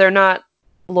for, they're not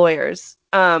lawyers.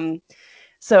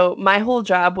 So my whole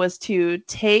job was to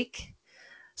take.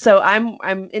 So I'm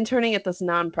interning at this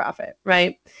nonprofit,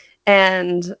 right?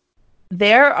 And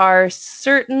there are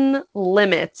certain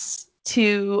limits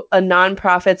to a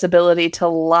nonprofit's ability to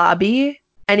lobby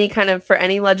any kind of for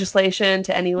any legislation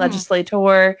to any Hmm.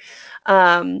 legislator,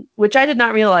 which I did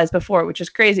not realize before, which is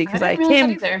crazy I because didn't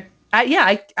realize that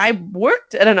either. I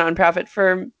worked at a nonprofit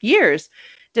for years.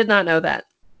 Did not know that.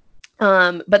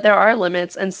 But there are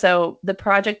limits. And so the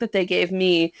project that they gave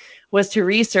me was to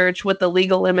research what the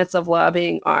legal limits of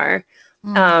lobbying are,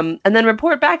 Hmm. and then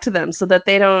report back to them so that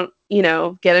they don't,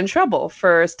 get in trouble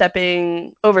for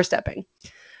overstepping.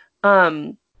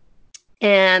 Um,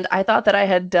 and I thought that I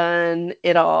had done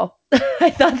it all. I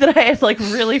thought that I had like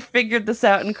really figured this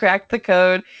out and cracked the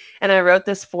code. And I wrote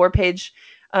this 4-page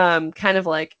kind of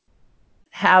like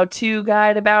how-to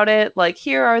guide about it. Like,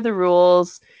 here are the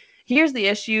rules. Here's the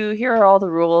issue. Here are all the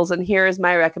rules, and here is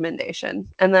my recommendation.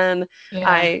 And then Yeah.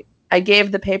 I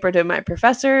gave the paper to my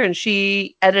professor, and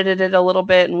she edited it a little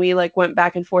bit, and we like went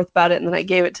back and forth about it. And then I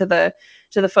gave it to the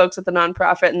folks at the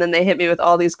nonprofit, and then they hit me with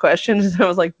all these questions. And I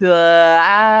was like, duh,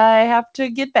 I have to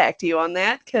get back to you on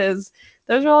that because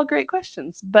those are all great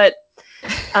questions. But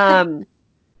um,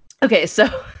 okay, so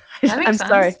That I'm makes sense.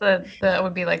 sorry. That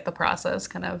would be like the process,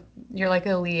 kind of. You're like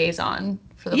a liaison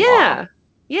for the law. Yeah.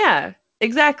 Yeah,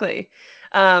 exactly.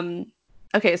 Um,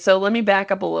 okay, so let me back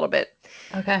up a little bit.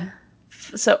 Okay.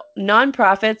 So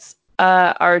nonprofits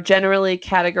are generally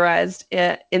categorized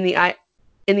in the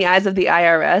eyes of the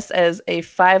IRS as a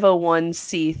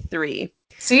 501c3.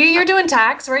 See, you're doing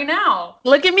tax right now,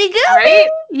 Look at me go. right?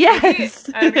 Maybe Yes.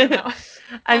 I don't even know.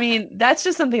 I mean, that's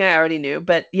just something I already knew.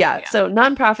 But yeah, Yeah. so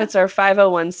nonprofits are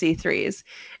 501c3s.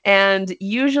 And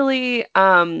usually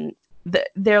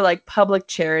they're like public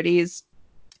charities.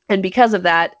 And because of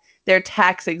that, they're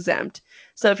tax exempt.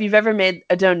 So if you've ever made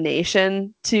a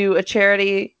donation to a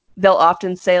charity, they'll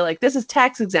often say, like, this is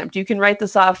tax exempt. You can write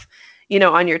this off,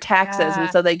 on your taxes. And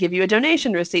Yeah. so they give you a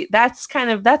donation receipt. That's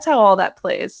how all that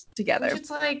plays Which together. it's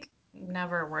like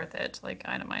never worth it to like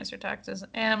itemize your taxes.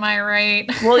 Am I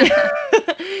right? Well,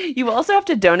 you also have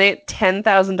to donate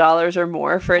 $10,000 or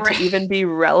more for it to Right. even be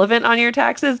relevant on your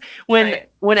taxes. When Right.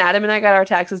 when Adam and I got our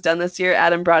taxes done this year,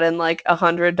 Adam brought in like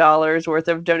 $100 worth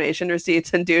of donation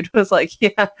receipts, and dude was like,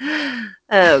 "Yeah,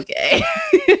 okay."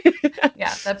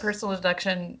 Yeah, that personal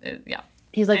deduction, yeah.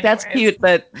 He's like, "That's Anyways. cute,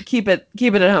 but keep it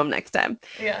at home next time."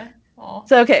 Yeah. Oh.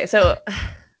 So okay, so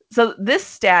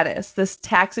this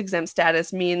tax exempt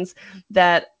status means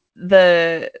that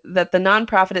the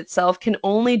nonprofit itself can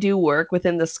only do work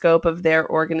within the scope of their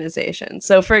organization.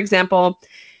 So for example,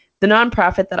 the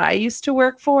nonprofit that I used to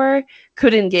work for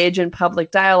could engage in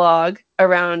public dialogue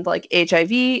around like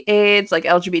HIV, AIDS, like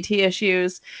LGBT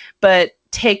issues, but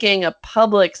taking a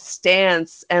public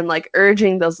stance and like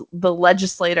urging the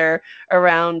legislator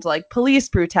around like police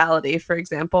brutality, for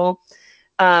example,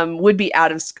 would be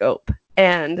out of scope.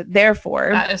 And therefore,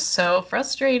 That is so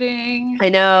frustrating. I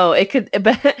know it could,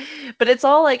 but it's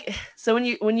all like, so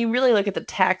when you really look at the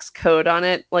tax code on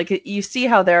it, like you see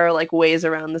how there are like ways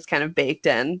around this kind of baked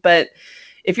in. But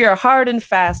if you're a hard and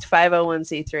fast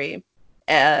 501c3,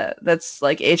 that's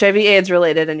like HIV/AIDS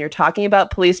related, and you're talking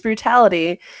about police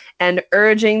brutality and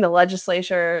urging the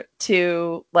legislature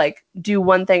to like do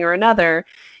one thing or another,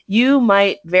 you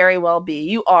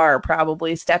are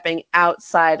probably stepping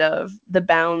outside of the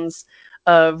bounds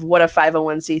of what a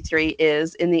 501c3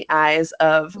 is in the eyes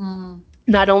of Mm.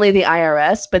 not only the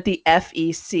IRS, but the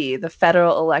FEC, the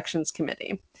Federal Elections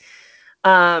Committee.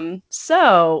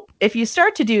 So if you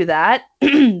start to do that,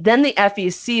 then the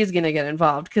FEC is going to get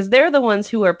involved because they're the ones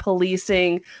who are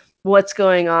policing what's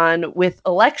going on with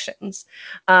elections.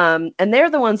 And they're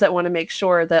the ones that want to make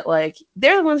sure that, like,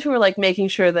 they're the ones who are like making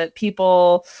sure that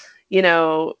people, you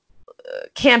know,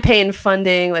 campaign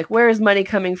funding, like where is money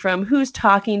coming from, who's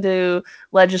talking to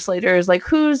legislators, like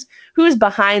who's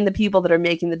behind the people that are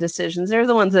making the decisions. They're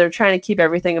the ones that are trying to keep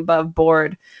everything above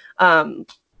board.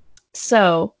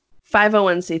 So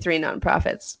 501c3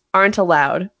 nonprofits aren't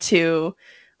allowed to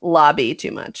lobby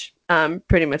too much,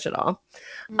 pretty much at all.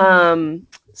 Mm.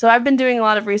 So I've been doing a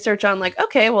lot of research on like,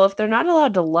 okay, well, if they're not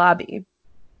allowed to lobby,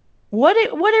 what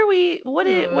are we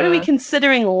Ooh.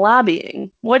 considering lobbying?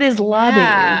 What is lobbying,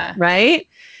 Yeah. right?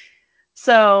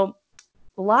 So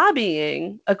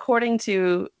lobbying, according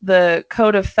to the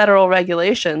Code of Federal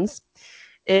Regulations,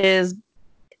 is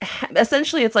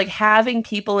essentially it's like having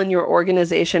people in your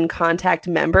organization contact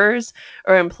members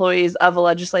or employees of a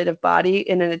legislative body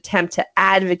in an attempt to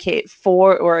advocate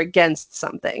for or against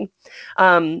something,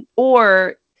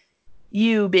 or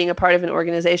you being a part of an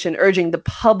organization urging the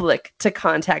public to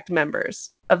contact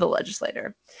members of the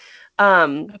legislator.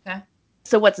 Okay.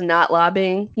 So what's not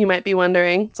lobbying, you might be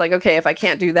wondering? It's like, okay, if I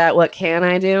can't do that, what can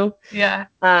I do? Yeah.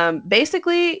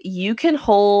 Basically, you can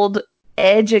hold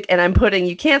and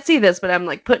you can't see this, but I'm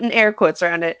like putting air quotes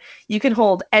around it. You can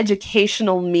hold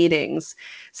educational meetings.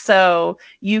 So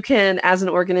you can, as an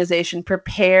organization,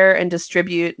 prepare and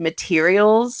distribute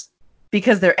materials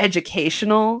because they're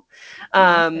educational.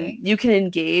 Okay. You can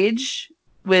engage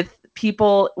with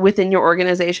people within your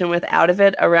organization without of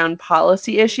it around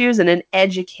policy issues in an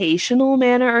educational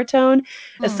manner or tone.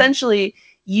 Hmm. Essentially,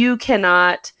 you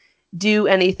cannot do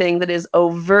anything that is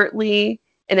overtly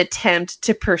an attempt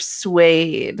to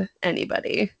persuade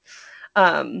anybody.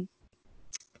 Um,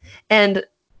 and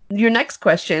your next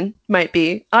question might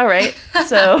be, all right,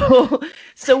 so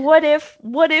so what if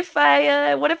I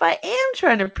am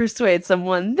trying to persuade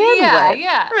someone? Then Yeah, what?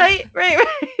 yeah. Right.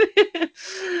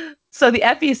 So the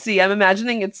FEC, I'm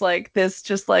imagining it's like this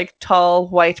just like tall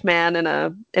white man in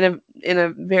a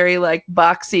very like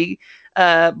boxy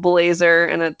blazer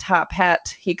and a top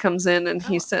hat. He comes in and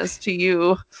he Oh. says to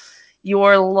you,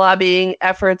 your lobbying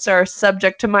efforts are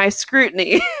subject to my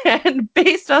scrutiny. And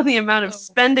based on the amount of Oh.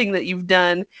 spending that you've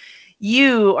done,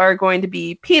 you are going to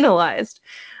be penalized.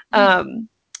 Mm. Um,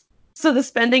 so the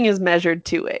spending is measured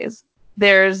two ways.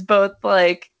 There's both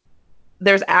like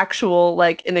there's actual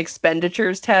like an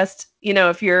expenditures test.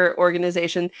 If your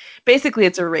organization, basically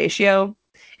it's a ratio.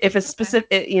 If a Okay. specific,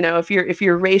 if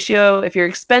your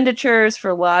expenditures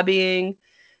for lobbying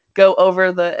go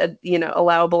over the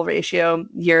allowable ratio,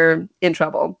 you're in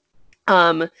trouble.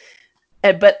 Um,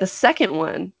 But the second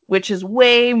one, which is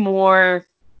way more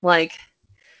like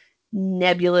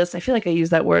nebulous, I feel like I use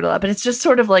that word a lot, but it's just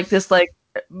sort of like this like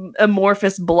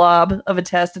amorphous blob of a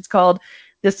test. It's called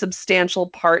the substantial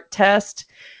part test.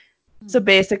 So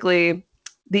basically,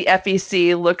 the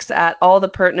FEC looks at all the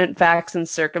pertinent facts and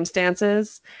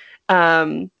circumstances,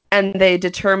 and they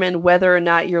determine whether or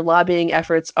not your lobbying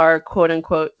efforts are quote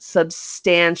unquote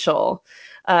substantial.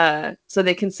 So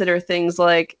they consider things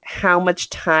like how much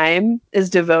time is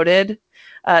devoted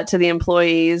to the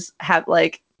employees have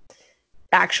like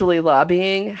actually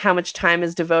lobbying, how much time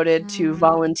is devoted to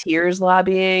volunteers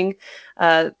lobbying,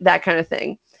 that kind of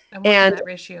thing. And what can And that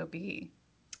ratio be?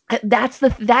 that's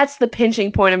the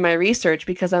pinching point of my research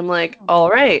because I'm like, Oh. all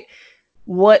right,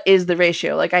 what is the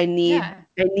ratio? Like Yeah.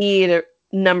 I need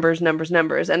numbers.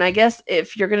 And I guess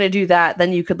if you're going to do that,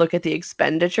 then you could look at the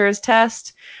expenditures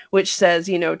test, which says,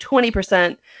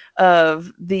 20%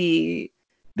 of the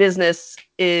business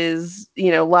is,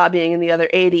 lobbying and the other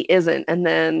 80 isn't. And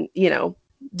then,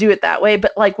 do it that way.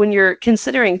 But like when you're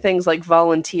considering things like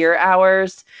volunteer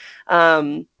hours,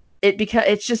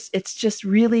 it's just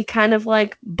really kind of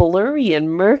like blurry and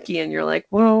murky. And you're like,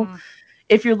 well, Mm.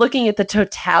 if you're looking at the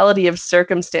totality of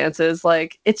circumstances,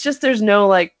 like it's just there's no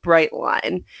like bright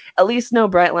line, at least no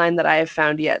bright line that I have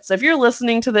found yet. So if you're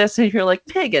listening to this and you're like,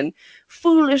 Pagan,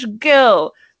 foolish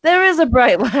girl, there is a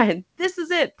bright line. This is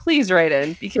it. Please write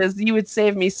in because you would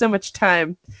save me so much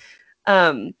time.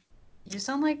 Um, You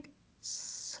sound like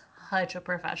such a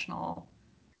professional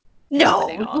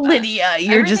explaining no, all of this. Lydia,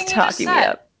 you're just Everything you just talking me said.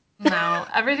 up. No,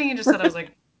 everything you just said, I was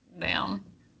like, damn.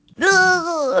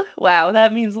 Ugh. Wow,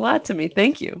 that means a lot to me.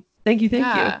 Thank you. Thank you. Thank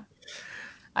you. Yeah.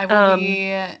 I will Um,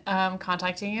 be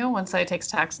contacting you once I take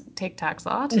tax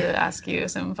law to ask you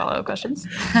some follow-up questions.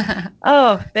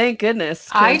 oh, thank goodness,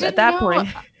 I because at didn't that know point,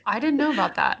 I didn't know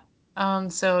about that.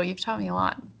 So you've taught me a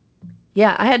lot.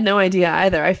 yeah, I had no idea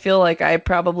either. I feel like I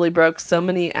probably broke so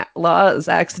many laws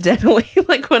accidentally.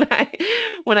 Like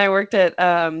when I worked at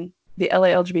the LA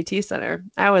LGBT Center,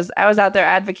 I was out there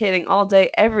advocating all day,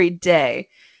 every day.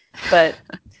 But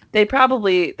they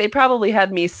probably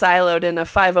had me siloed in a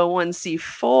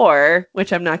 501c4,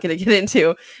 which I'm not going to get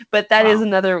into, but that is Wow.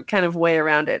 another kind of way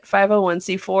around it.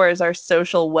 501c4 is our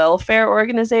social welfare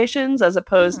organizations as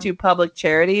opposed Hmm. to public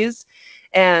charities.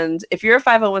 And if you're a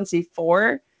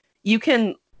 501c4, you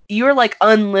can you're like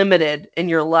unlimited in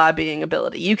your lobbying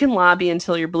ability. You can lobby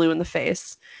until you're blue in the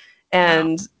face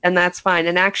Wow. and that's fine.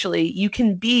 And actually, you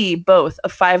can be both a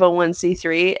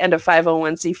 501c3 and a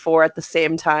 501c4 at the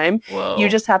same time. You Whoa.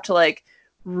 just have to like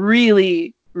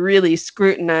really really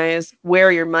scrutinize where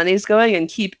your money's going and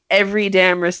keep every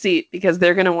damn receipt because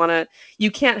they're going to want to you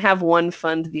can't have one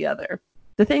fund the other.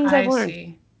 The things I've I learned.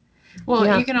 see. Well,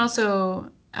 Yeah. you can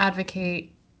also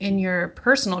advocate in your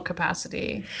personal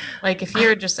capacity. Like if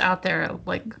you're just out there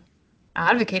like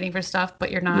advocating for stuff, but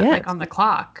you're not like Yes. on the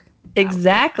clock, that would be fine,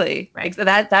 Exactly. right?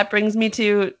 That brings me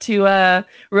to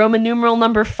Roman numeral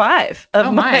number 5 of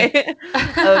Oh my.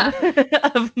 my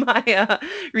of of my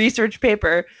research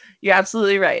paper. You're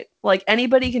absolutely right. Like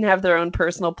anybody can have their own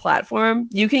personal platform.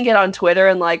 You can get on Twitter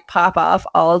and like pop off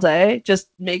all day. Just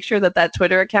make sure that that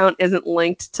Twitter account isn't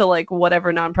linked to like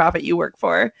whatever nonprofit you work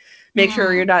for. Make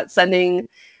sure you're Hmm. not sending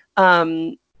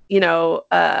um you know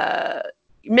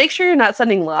make sure you're not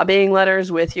sending lobbying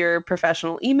letters with your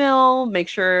professional email. Make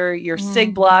sure your SIG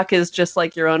Hmm. block is just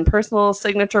like your own personal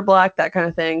signature block, that kind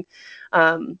of thing.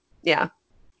 Yeah.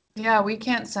 Yeah, we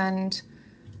can't send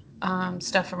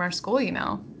stuff from our school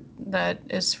email that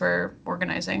is for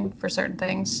organizing for certain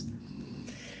things,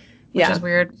 which is Yeah.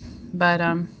 weird. But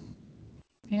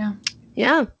yeah.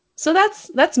 Yeah. So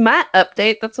that's my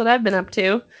update. That's what I've been up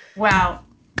to. Wow.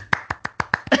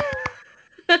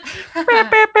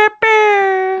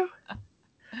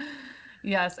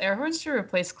 Yes, air horns should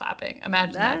replace clapping.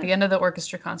 Imagine that. At That the end of the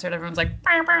orchestra concert, everyone's like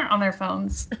 "Bah, bah," on their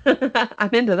phones. I'm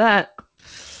into that.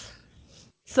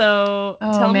 So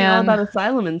Oh tell me all about man.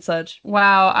 asylum and such.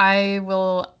 Wow, I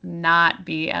will not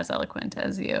be as eloquent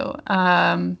as you.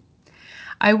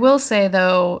 I will say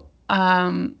though,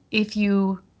 if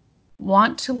you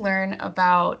want to learn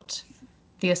about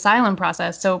the asylum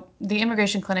process, so the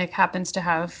immigration clinic happens to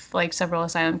have like several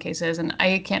asylum cases, and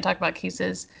I can't talk about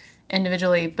cases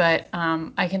individually, but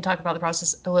I can talk about the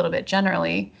process a little bit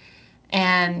generally.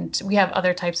 And we have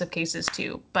other types of cases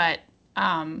too. But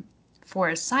for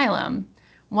asylum,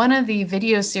 one of the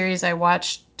video series I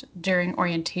watched during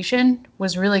orientation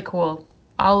was really cool.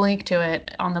 I'll link to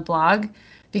it on the blog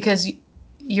because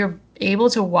you're able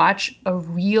to watch a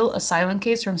real asylum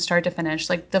case from start to finish.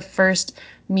 Like the first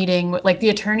meeting, like the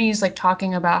attorneys like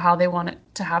talking about how they want it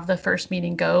to have the first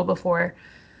meeting go before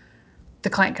the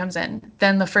client comes in,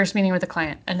 then the first meeting with the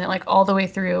client, and then like all the way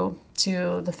through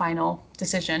to the final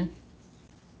decision.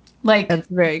 Like, That's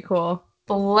very cool.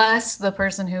 bless the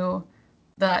person who,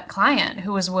 that client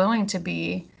who was willing to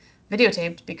be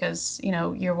videotaped because, you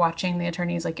know, you're watching the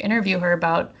attorneys like interview her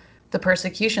about the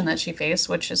persecution that she faced,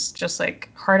 which is just like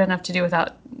hard enough to do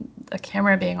without a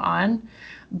camera being on.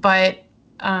 But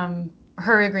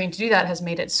her agreeing to do that has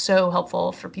made it so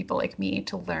helpful for people like me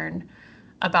to learn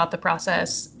about the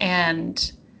process.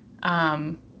 And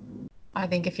um, I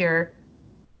think if you're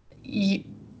you,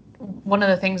 one of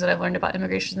the things that I've learned about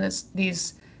immigration is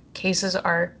these cases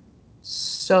are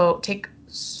take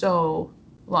so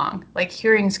long. Like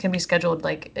hearings can be scheduled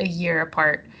like a year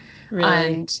apart. Really?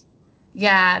 And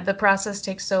yeah, the process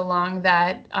takes so long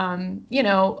that, you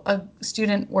know, a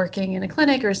student working in a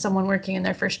clinic or someone working in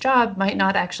their first job might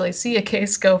not actually see a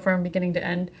case go from beginning to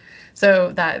end.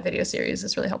 So that video series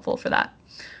is really helpful for that.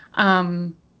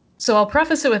 Um, so I'll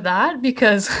preface it with that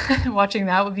because watching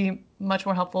that would be much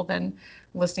more helpful than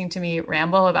listening to me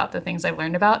ramble about the things I've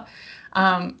learned about.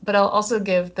 But I'll also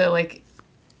give the like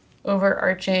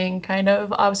overarching kind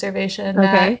of observation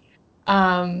that Okay.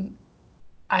 um,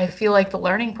 I feel like the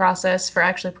learning process for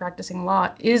actually practicing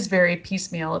law is very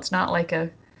piecemeal. It's not like a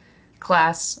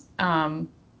class.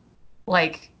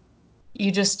 Like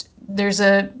you just there's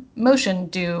a motion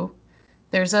due,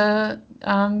 there's a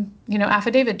you know,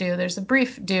 affidavit due, there's a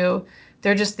brief due.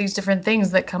 They're just these different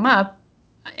things that come up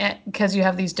because you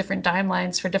have these different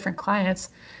timelines for different clients.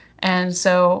 And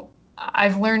so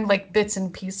I've learned like bits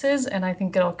and pieces, and I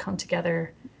think it'll come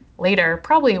together later,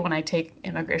 probably when I take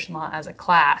immigration law as a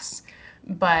class.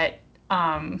 But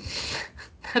um,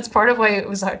 that's part of why it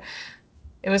was hard.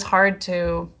 It was hard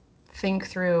to think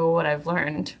through what I've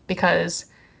learned because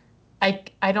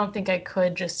I don't think I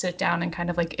could just sit down and kind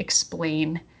of like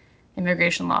explain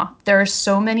immigration law. There are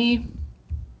so many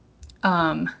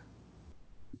um,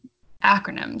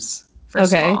 acronyms,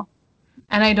 first of Okay. all,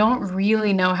 and I don't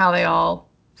really know how they all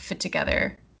fit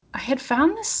together. I had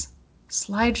found this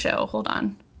slideshow, hold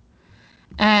on,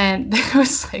 and it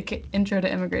was like intro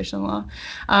to immigration law.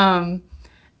 Um,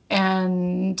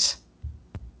 and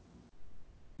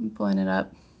I'm pulling it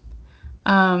up.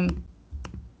 Um,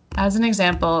 as an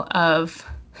example of,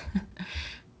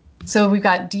 so we've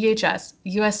got DHS,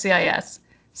 USCIS,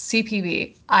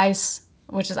 CPB, ICE,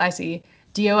 which is ICE,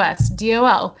 DOS,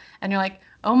 DOL, and you're like,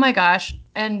 oh my gosh,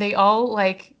 and they all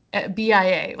like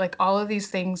BIA, like all of these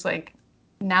things, like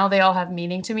now they all have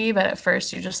meaning to me, but at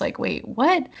first you're just like, wait,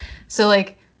 what? So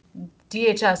like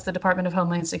DHS, the Department of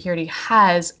Homeland Security,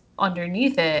 has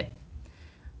underneath it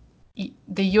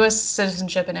the U.S.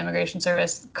 Citizenship and Immigration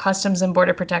Service, Customs and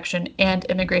Border Protection, and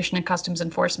Immigration and Customs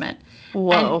Enforcement. And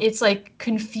Whoa. it's like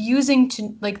confusing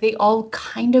to like they all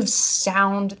kind of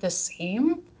sound the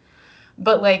same,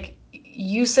 but like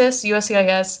USIS,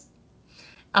 USCIS,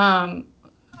 um,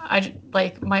 I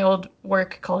like my old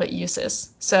work called it USIS,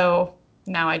 so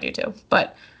now I do too.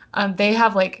 But they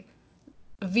have like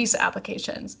visa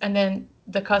applications, and then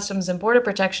the Customs and Border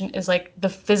Protection is like the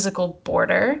physical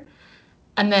border.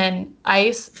 And then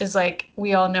ICE is like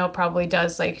we all know probably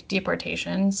does like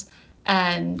deportations,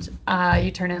 and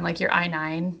you turn in like your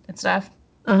I-9 and stuff.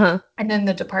 Uh-huh. And then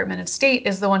the Department of State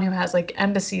is the one who has like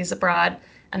embassies abroad,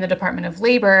 and the Department of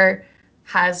Labor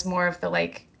has more of the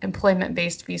like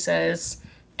employment-based visas.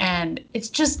 And it's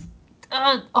just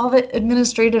all the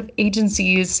administrative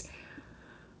agencies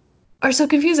are so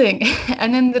confusing.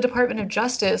 And then the Department of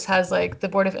Justice has like the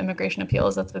Board of Immigration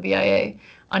Appeals, that's the BIA,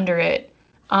 under it.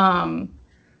 Um,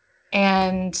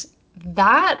 and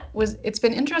it's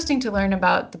been interesting to learn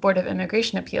about the Board of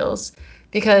Immigration Appeals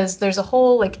because there's a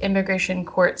whole like immigration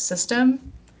court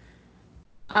system.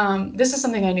 This is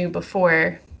something I knew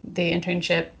before the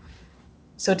internship,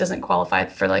 so it doesn't qualify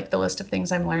for like the list of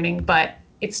things I'm learning, but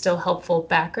it's still helpful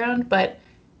background. But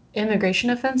immigration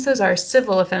offenses are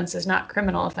civil offenses, not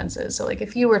criminal offenses. So like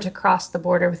if you were to cross the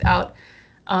border without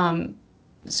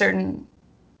certain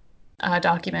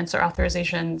documents or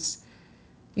authorizations,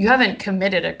 you haven't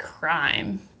committed a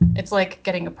crime. It's like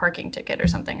getting a parking ticket or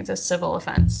something. It's a civil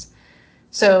offense.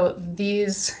 So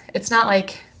it's not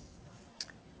like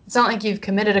you've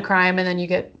committed a crime and then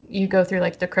you go through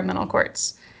like the criminal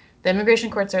courts. The immigration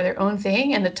courts are their own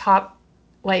thing, and the top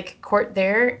like court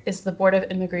there is the Board of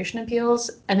Immigration Appeals,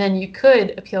 and then you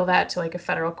could appeal that to like a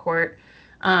federal court.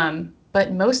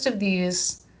 But most of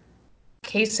these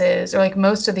cases, or like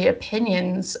most of the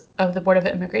opinions of the Board of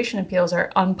Immigration Appeals,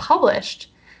 are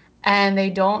unpublished, and they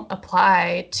don't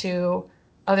apply to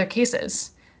other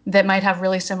cases that might have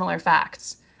really similar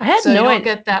facts. I had So you no don't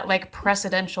idea. get that like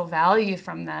precedential value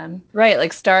from them. Right,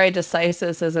 like stare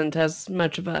decisis isn't as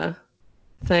much of a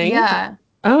thing? Yeah.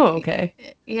 Oh, okay.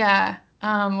 Yeah.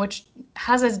 Which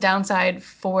has its downside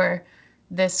for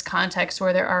this context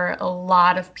where there are a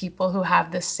lot of people who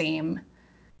have the same,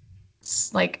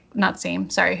 like, not same,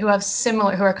 sorry, who have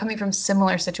similar, who are coming from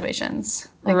similar situations,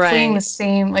 like fleeing the Right.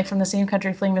 same, like from the same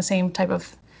country, fleeing the same type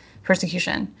of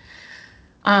persecution.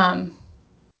 Um,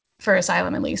 for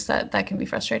asylum, at least, that can be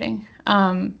frustrating.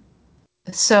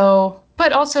 So,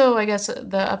 but also, I guess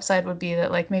the upside would be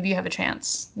that, like, maybe you have a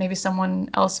chance. Maybe someone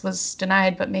else was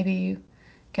denied, but maybe you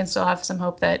can still have some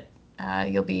hope that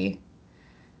you'll be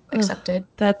Ugh, accepted.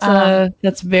 that's Um,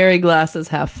 that's very glasses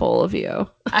half full of you.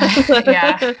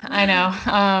 yeah, I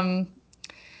know.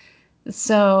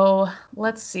 So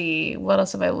let's see, what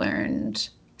else have I learned?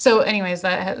 So, anyways,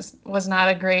 was not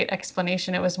a great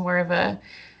explanation. It was more of an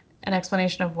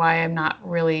explanation of why I'm not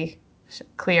really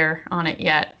clear on it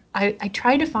yet. I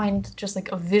tried to find just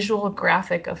like a visual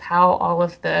graphic of how all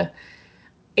of the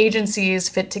agencies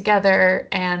fit together,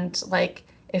 and like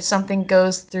if something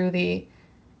goes through the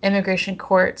immigration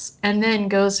courts and then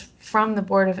goes from the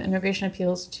Board of Immigration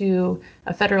Appeals to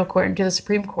a federal court and to the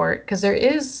Supreme Court, because there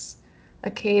is a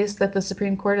case that the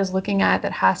Supreme Court is looking at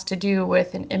that has to do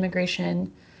with an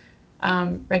immigration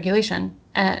regulation.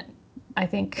 And I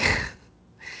think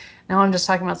now I'm just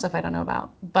talking about stuff I don't know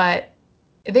about, but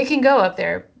they can go up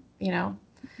there, you know.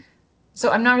 So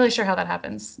I'm not really sure how that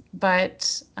happens.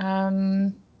 But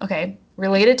okay,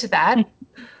 related to that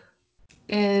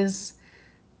is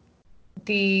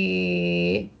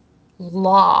the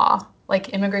law, like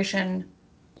immigration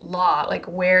law, like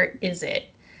where is it?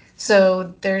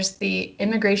 So there's the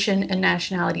Immigration and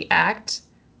Nationality Act,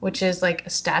 which is like a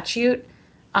statute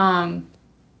um,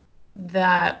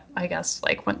 that I guess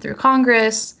like went through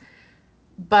Congress,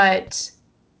 but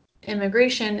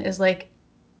immigration is like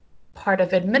part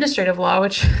of administrative law,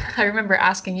 which I remember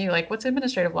asking you, like, what's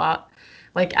administrative law?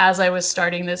 Like, as I was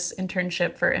starting this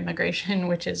internship for immigration,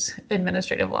 which is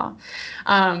administrative law.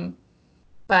 Um,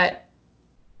 but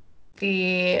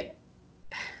the,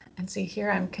 and see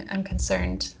here, I'm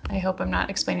concerned. I hope I'm not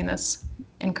explaining this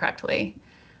incorrectly.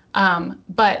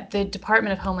 But the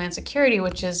Department of Homeland Security,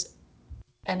 which is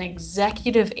an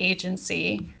executive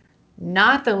agency,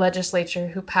 not the legislature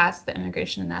who passed the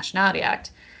Immigration and Nationality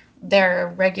Act.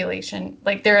 They're regulation,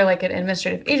 like they're like an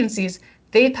administrative agencies.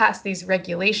 They pass these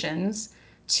regulations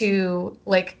to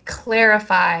like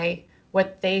clarify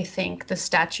what they think the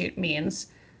statute means.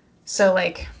 So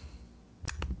like,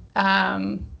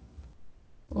 um,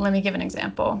 let me give an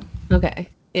example. Okay.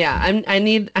 Yeah, I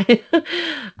need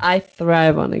I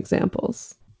thrive on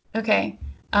examples. Okay.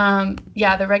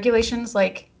 Yeah, the regulations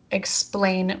like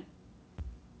explain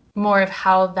more of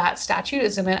how that statute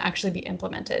is going to actually be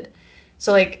implemented.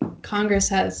 So like Congress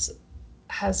has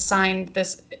signed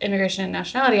this Immigration and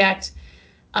Nationality Act,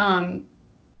 um,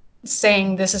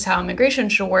 saying this is how immigration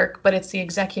should work, but it's the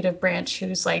executive branch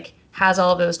who's like has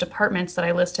all of those departments that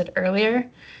I listed earlier.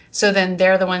 So then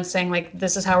they're the ones saying like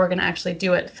this is how we're going to actually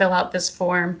do it. Fill out this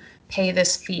form, pay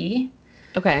this fee.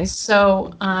 Okay.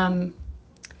 So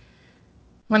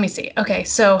let me see. Okay,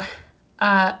 so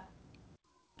uh,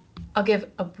 I'll give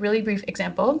a really brief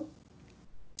example.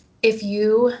 If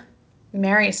you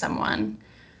marry someone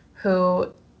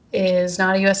who is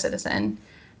not a US citizen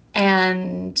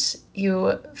and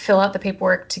you fill out the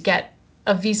paperwork to get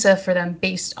a visa for them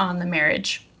based on the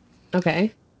marriage.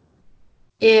 Okay.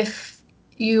 If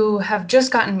you have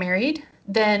just gotten married,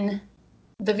 then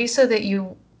the visa that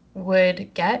you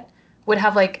would get would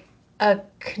have like a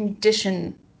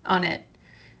condition on it.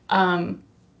 Um,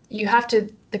 you have to,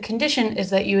 the condition is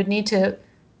that you would need to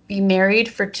be married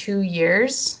for 2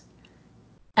 years,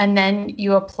 and then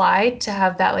you apply to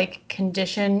have that like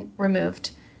condition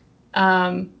removed.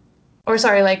 Um, or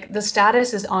sorry, like the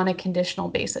status is on a conditional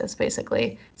basis,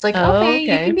 basically. It's like, Oh, okay, you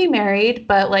can okay. be married,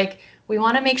 but like we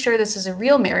want to make sure this is a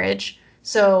real marriage.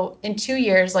 So in 2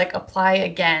 years, like apply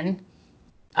again.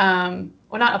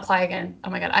 Well, not apply again. Oh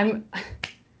my God,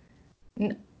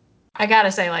 I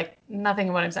gotta say, like, nothing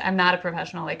of what I'm saying. I'm not a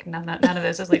professional. Like, none of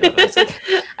this is legal advice. Like,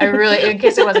 I really, in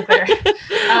case it wasn't clear.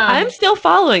 I'm Um, still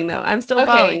following though. I'm still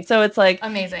following. okay, So it's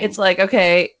amazing. like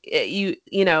okay,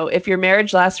 you know, if your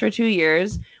marriage lasts for 2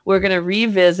 years, we're going to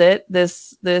revisit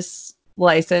this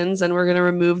license and we're going to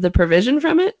remove the provision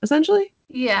from it essentially.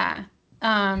 Yeah.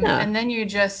 Yeah. And then you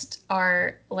just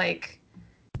are like,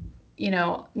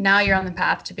 now you're on the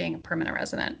path to being a permanent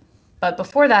resident. But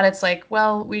before that, it's like,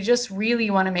 well, we just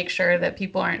really want to make sure that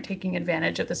people aren't taking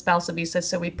advantage of the spousal visa,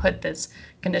 so we put this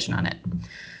condition on it.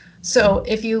 So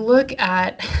if you look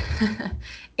at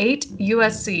 8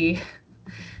 USC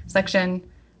section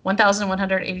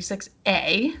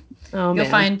 1186A, Oh you'll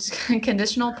man. find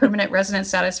conditional permanent resident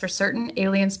status for certain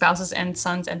alien spouses and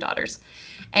sons and daughters.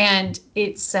 And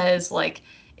it says like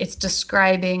it's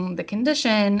describing the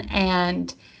condition,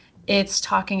 and it's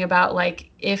talking about like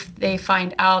if they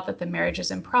find out that the marriage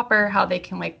is improper, how they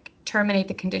can like terminate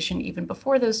the condition even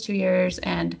before those 2 years,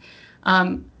 and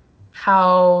um,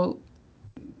 how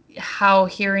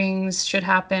hearings should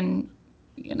happen.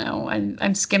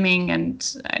 I'm skimming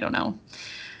and I don't know.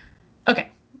 Okay,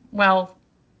 well,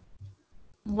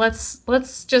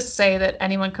 let's just say that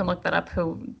anyone can look that up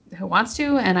who wants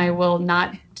to, and I will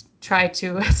not try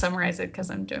to summarize it because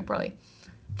I'm doing poorly.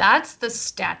 That's the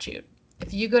statute.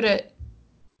 If you go to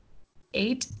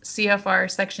 8 CFR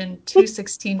section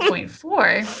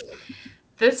 216.4,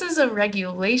 this is a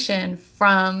regulation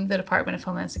from the Department of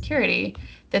Homeland Security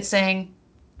that's saying,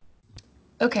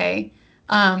 okay,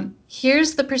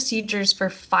 here's the procedures for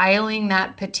filing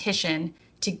that petition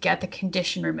to get the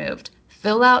condition removed.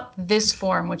 Fill out this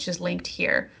form, which is linked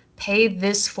here. Pay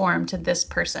this form to this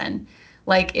person.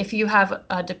 Like if you have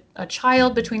a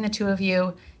child between the two of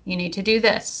you, you need to do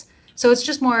this. So it's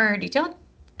just more detailed.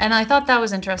 And I thought that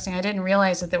was interesting. I didn't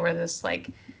realize that there were this like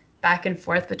back and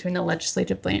forth between the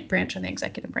legislative branch and the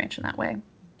executive branch in that way.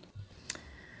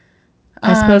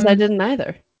 I suppose I Um, didn't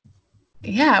either.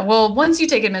 Yeah, well, once you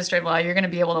take administrative law, you're going to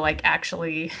be able to like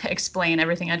actually explain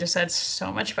everything I just said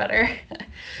so much better.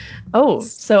 Oh,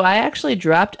 so I actually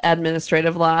dropped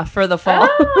administrative law for the fall.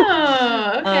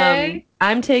 Oh, okay.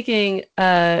 I'm taking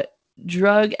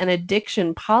drug and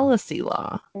addiction policy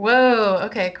law. Whoa,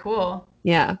 okay, cool.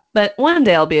 Yeah, but one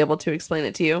day I'll be able to explain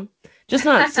it to you. Just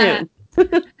not soon.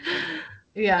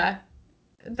 Yeah,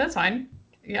 that's fine.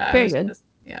 Yeah, I Very was good. just,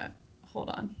 yeah, hold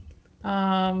on.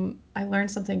 I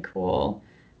learned something cool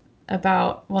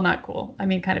about, well, not cool, I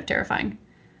mean, kind of terrifying,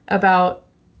 about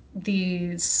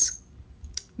these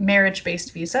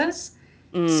marriage-based visas.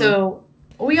 Mm. So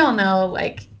we all know,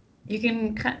 like, you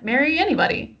can marry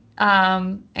anybody,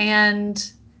 and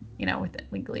within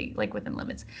legally, like within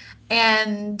limits,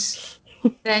 and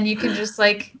then you can just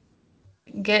like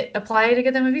get apply to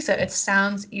get them a visa. It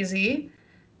sounds easy,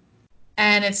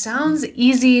 and it sounds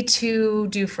easy to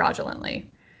do fraudulently.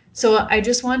 So I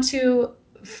just want to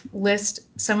list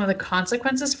some of the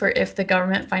consequences for if the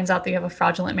government finds out that you have a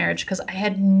fraudulent marriage, because I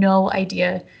had no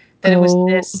idea that it was Oh,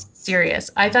 this serious.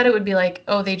 I thought it would be like,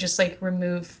 oh, they just like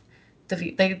remove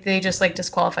they just like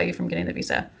disqualify you from getting the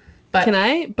visa. can But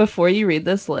I, before you read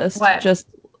this list, what? just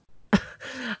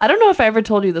I don't know if I ever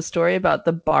told you the story about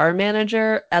the bar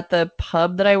manager at the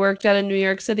pub that I worked at in New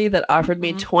York City that offered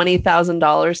me Mhm.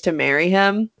 $20,000 to marry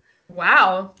him.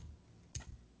 Wow.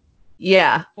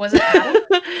 Yeah. Was it Adam?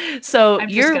 So I'm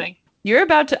just you're kidding. you're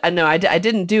about to no, I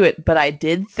didn't do it, but I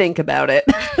did think about it.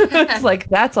 It's like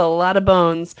that's a lot of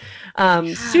bones.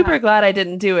 Super Yeah. glad I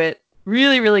didn't do it.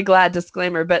 Really, really glad,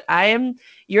 disclaimer, but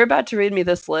you're about to read me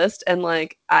this list and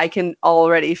like I can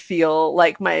already feel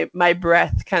like my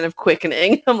breath kind of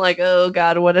quickening. I'm like, oh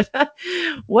God,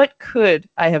 what could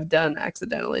I have done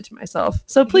accidentally to myself?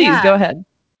 So please go Yeah. ahead.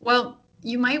 Well,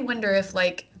 you might wonder if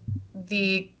like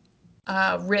the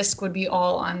risk would be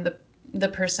all on the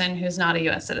person who's not a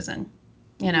U.S. citizen.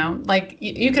 Like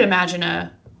you could imagine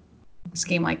a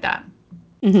scheme like that,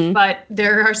 Hmm. but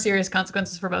there are serious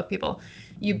consequences for both people.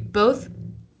 You both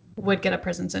would get a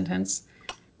prison sentence,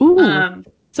 Ooh. um,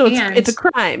 So it's a and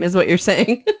crime, is what you're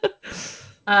saying.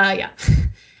 yeah,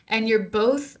 and you're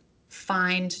both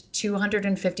fined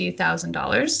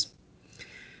 $250,000.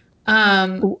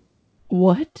 Um,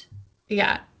 What?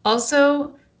 Yeah.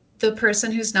 Also, the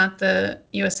person who's not the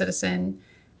US citizen,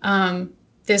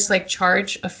 this like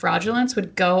charge of fraudulence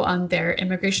would go on their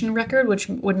immigration record, which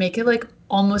would make it like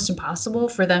almost impossible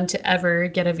for them to ever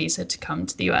get a visa to come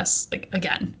to the US like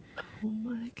again. Oh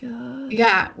my gosh.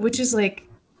 Yeah, which is like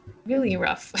really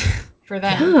rough for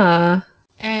them. Yeah.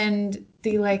 And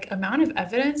the like amount of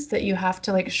evidence that you have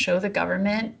to like show the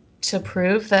government to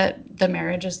prove that the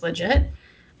marriage is legit,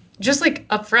 just like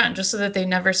upfront, just so that they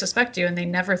never suspect you and they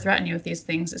never threaten you with these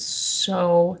things, is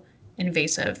so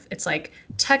invasive. It's like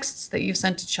texts that you've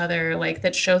sent each other, like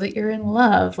that show that you're in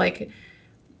love. Like,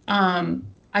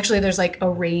 actually, there's like a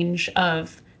range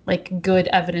of like good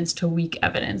evidence to weak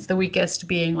evidence. The weakest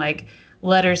being like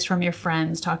letters from your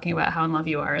friends talking about how in love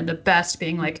you are, and the best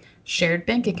being like shared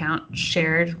bank account,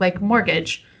 shared like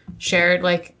mortgage, shared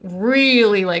like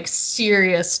really like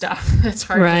serious stuff that's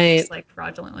hard to Right. just like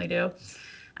fraudulently do.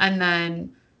 And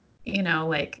then,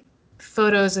 like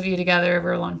photos of you together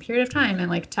over a long period of time and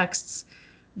like texts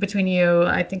between you.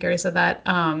 I think I already said that.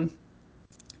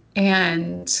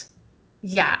 And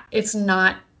yeah, it's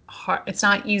not hard. It's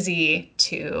not easy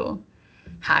to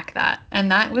hack that.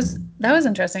 And that was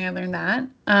interesting. I learned that.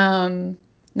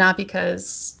 Not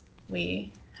because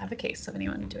we have a case of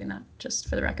anyone doing that, just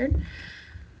for the record.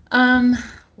 Um,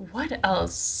 what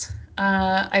else?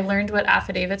 I learned what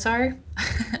affidavits are,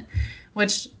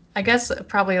 which I guess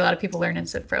probably a lot of people learn in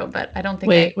CivPro, but I don't think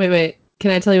Wait, wait, wait.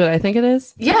 Can I tell you what I think it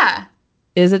is? Yeah.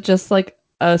 Is it just like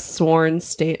a sworn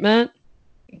statement?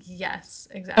 Yes,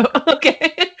 Oh, exactly.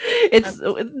 okay. That's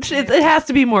It has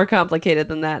to be more complicated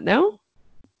than that, no?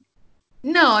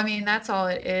 No, I mean that's all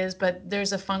it is, but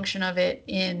there's a function of it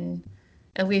in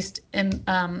at least in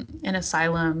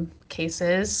asylum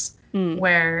cases Mm,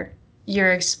 where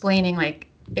you're explaining like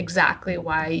exactly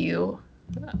why you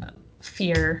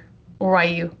fear or why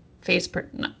you face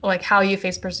like how you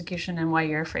face persecution and why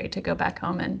you're afraid to go back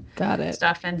home and got it.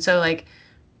 stuff. And so like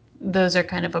those are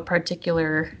kind of a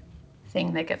particular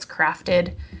thing that gets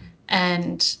crafted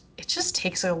and it just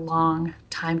takes a long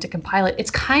time to compile it.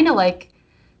 It's kind of like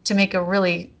to make a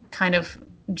really kind of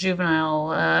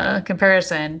juvenile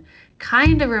comparison,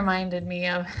 kind of reminded me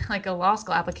of like a law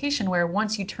school application where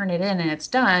once you turn it in and it's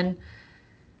done,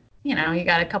 you know, you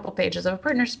got a couple pages of a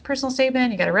personal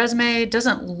statement, you got a resume. It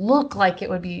doesn't look like it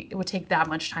would take that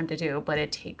much time to do, but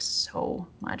it takes so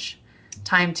much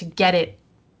time to get it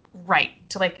right,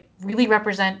 to like really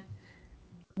represent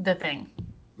the thing, you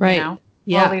Right. know?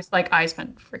 Well, at Yeah. least like I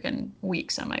spent freaking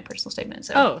weeks on my personal statement.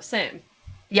 So Oh, same.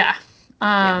 yeah.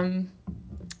 Yeah. Um,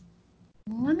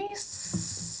 let me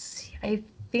see. I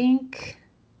think,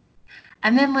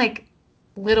 and then like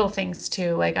little things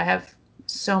too. Like I have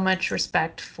so much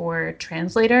respect for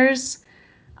translators.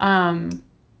 Um,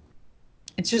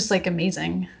 it's just like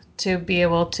amazing to be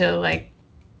able to like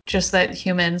just that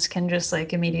humans can just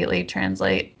like immediately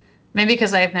translate. Maybe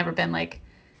because I've never been like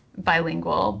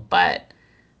bilingual, but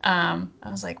I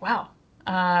was like, wow,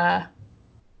 uh,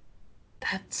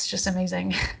 that's just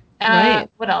amazing. Right.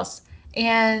 What else?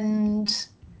 And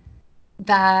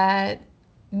that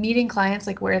meeting clients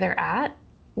like where they're at,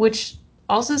 which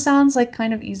also sounds like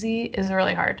kind of easy, is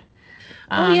really hard.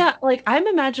 Oh, Um, yeah. Like, I'm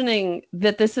imagining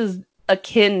that this is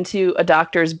akin to a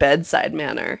doctor's bedside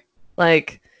manner.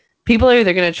 Like, people are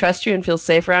either going to trust you and feel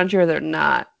safe around you or they're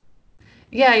not.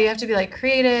 yeah, you have to be like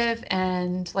creative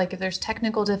and like if there's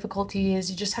technical difficulties,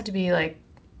 you just have to be like,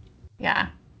 yeah,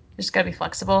 you just gotta be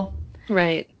flexible.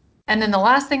 Right. And then the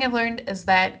last thing I've learned is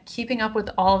that keeping up with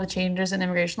all the changes in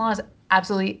immigration law is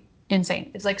absolutely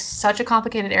insane. It's like such a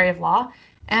complicated area of law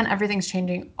and everything's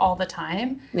changing all the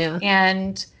time. Yeah.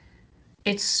 And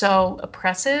it's so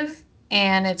oppressive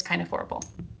and it's kind of horrible.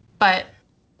 But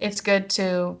it's good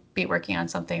to be working on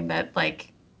something that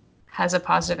like has a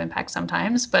positive impact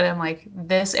sometimes. But I'm like,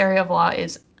 this area of law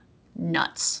is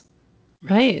nuts.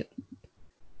 Right.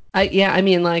 Yeah, I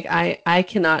mean, like, I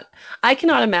cannot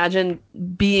imagine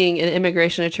being an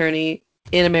immigration attorney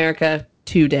in America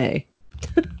today.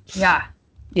 Yeah.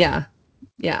 Yeah.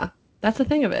 Yeah. That's the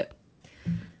thing of it.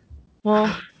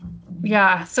 Well,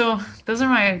 Yeah. So those are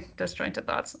my disjointed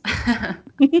thoughts.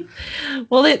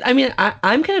 well, I mean,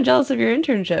 I'm kind of jealous of your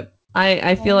internship.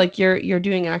 I feel like you're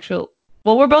doing actual,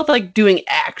 well, we're both like doing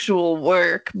actual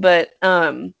work, but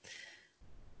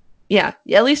yeah,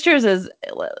 at least yours is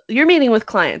you're meeting with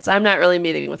clients. I'm not really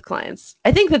meeting with clients.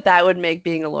 I think that that would make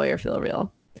being a lawyer feel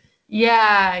real.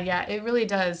 Yeah, yeah, it really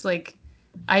does. Like,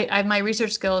 my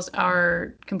research skills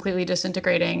are completely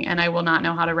disintegrating, and I will not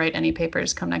know how to write any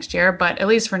papers come next year. But at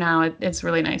least for now, it's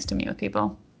really nice to meet with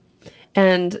people.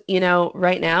 And,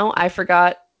 right now I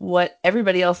forgot what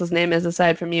everybody else's name is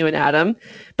aside from you and Adam,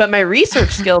 but my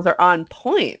research skills are on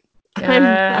point. I'm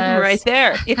right Yes.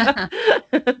 there. Yeah.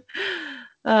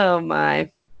 Oh my.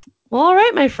 Well, all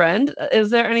right, my friend. Is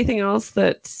there anything else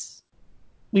that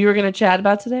we were going to chat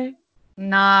about today?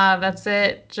 Nah, that's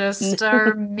it. Just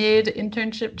our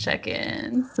mid-internship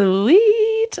check-in.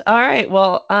 Sweet. All right.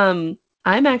 Well, I'm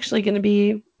actually going to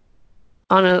be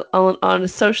on a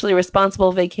socially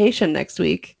responsible vacation next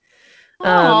week. Um,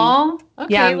 Oh,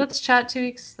 yeah, okay. I'm Let's chat 2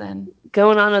 weeks then.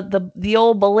 going on the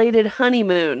old belated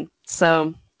honeymoon.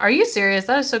 So, Are you serious?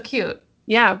 That is so cute.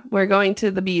 yeah, we're going to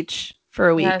the beach for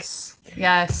a week. Yes.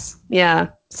 Yes. Yeah.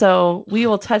 So, we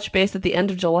will touch base at the end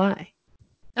of July.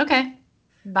 Okay.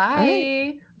 All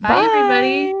right. Bye. Bye,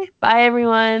 everybody. Bye. Bye,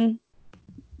 everyone.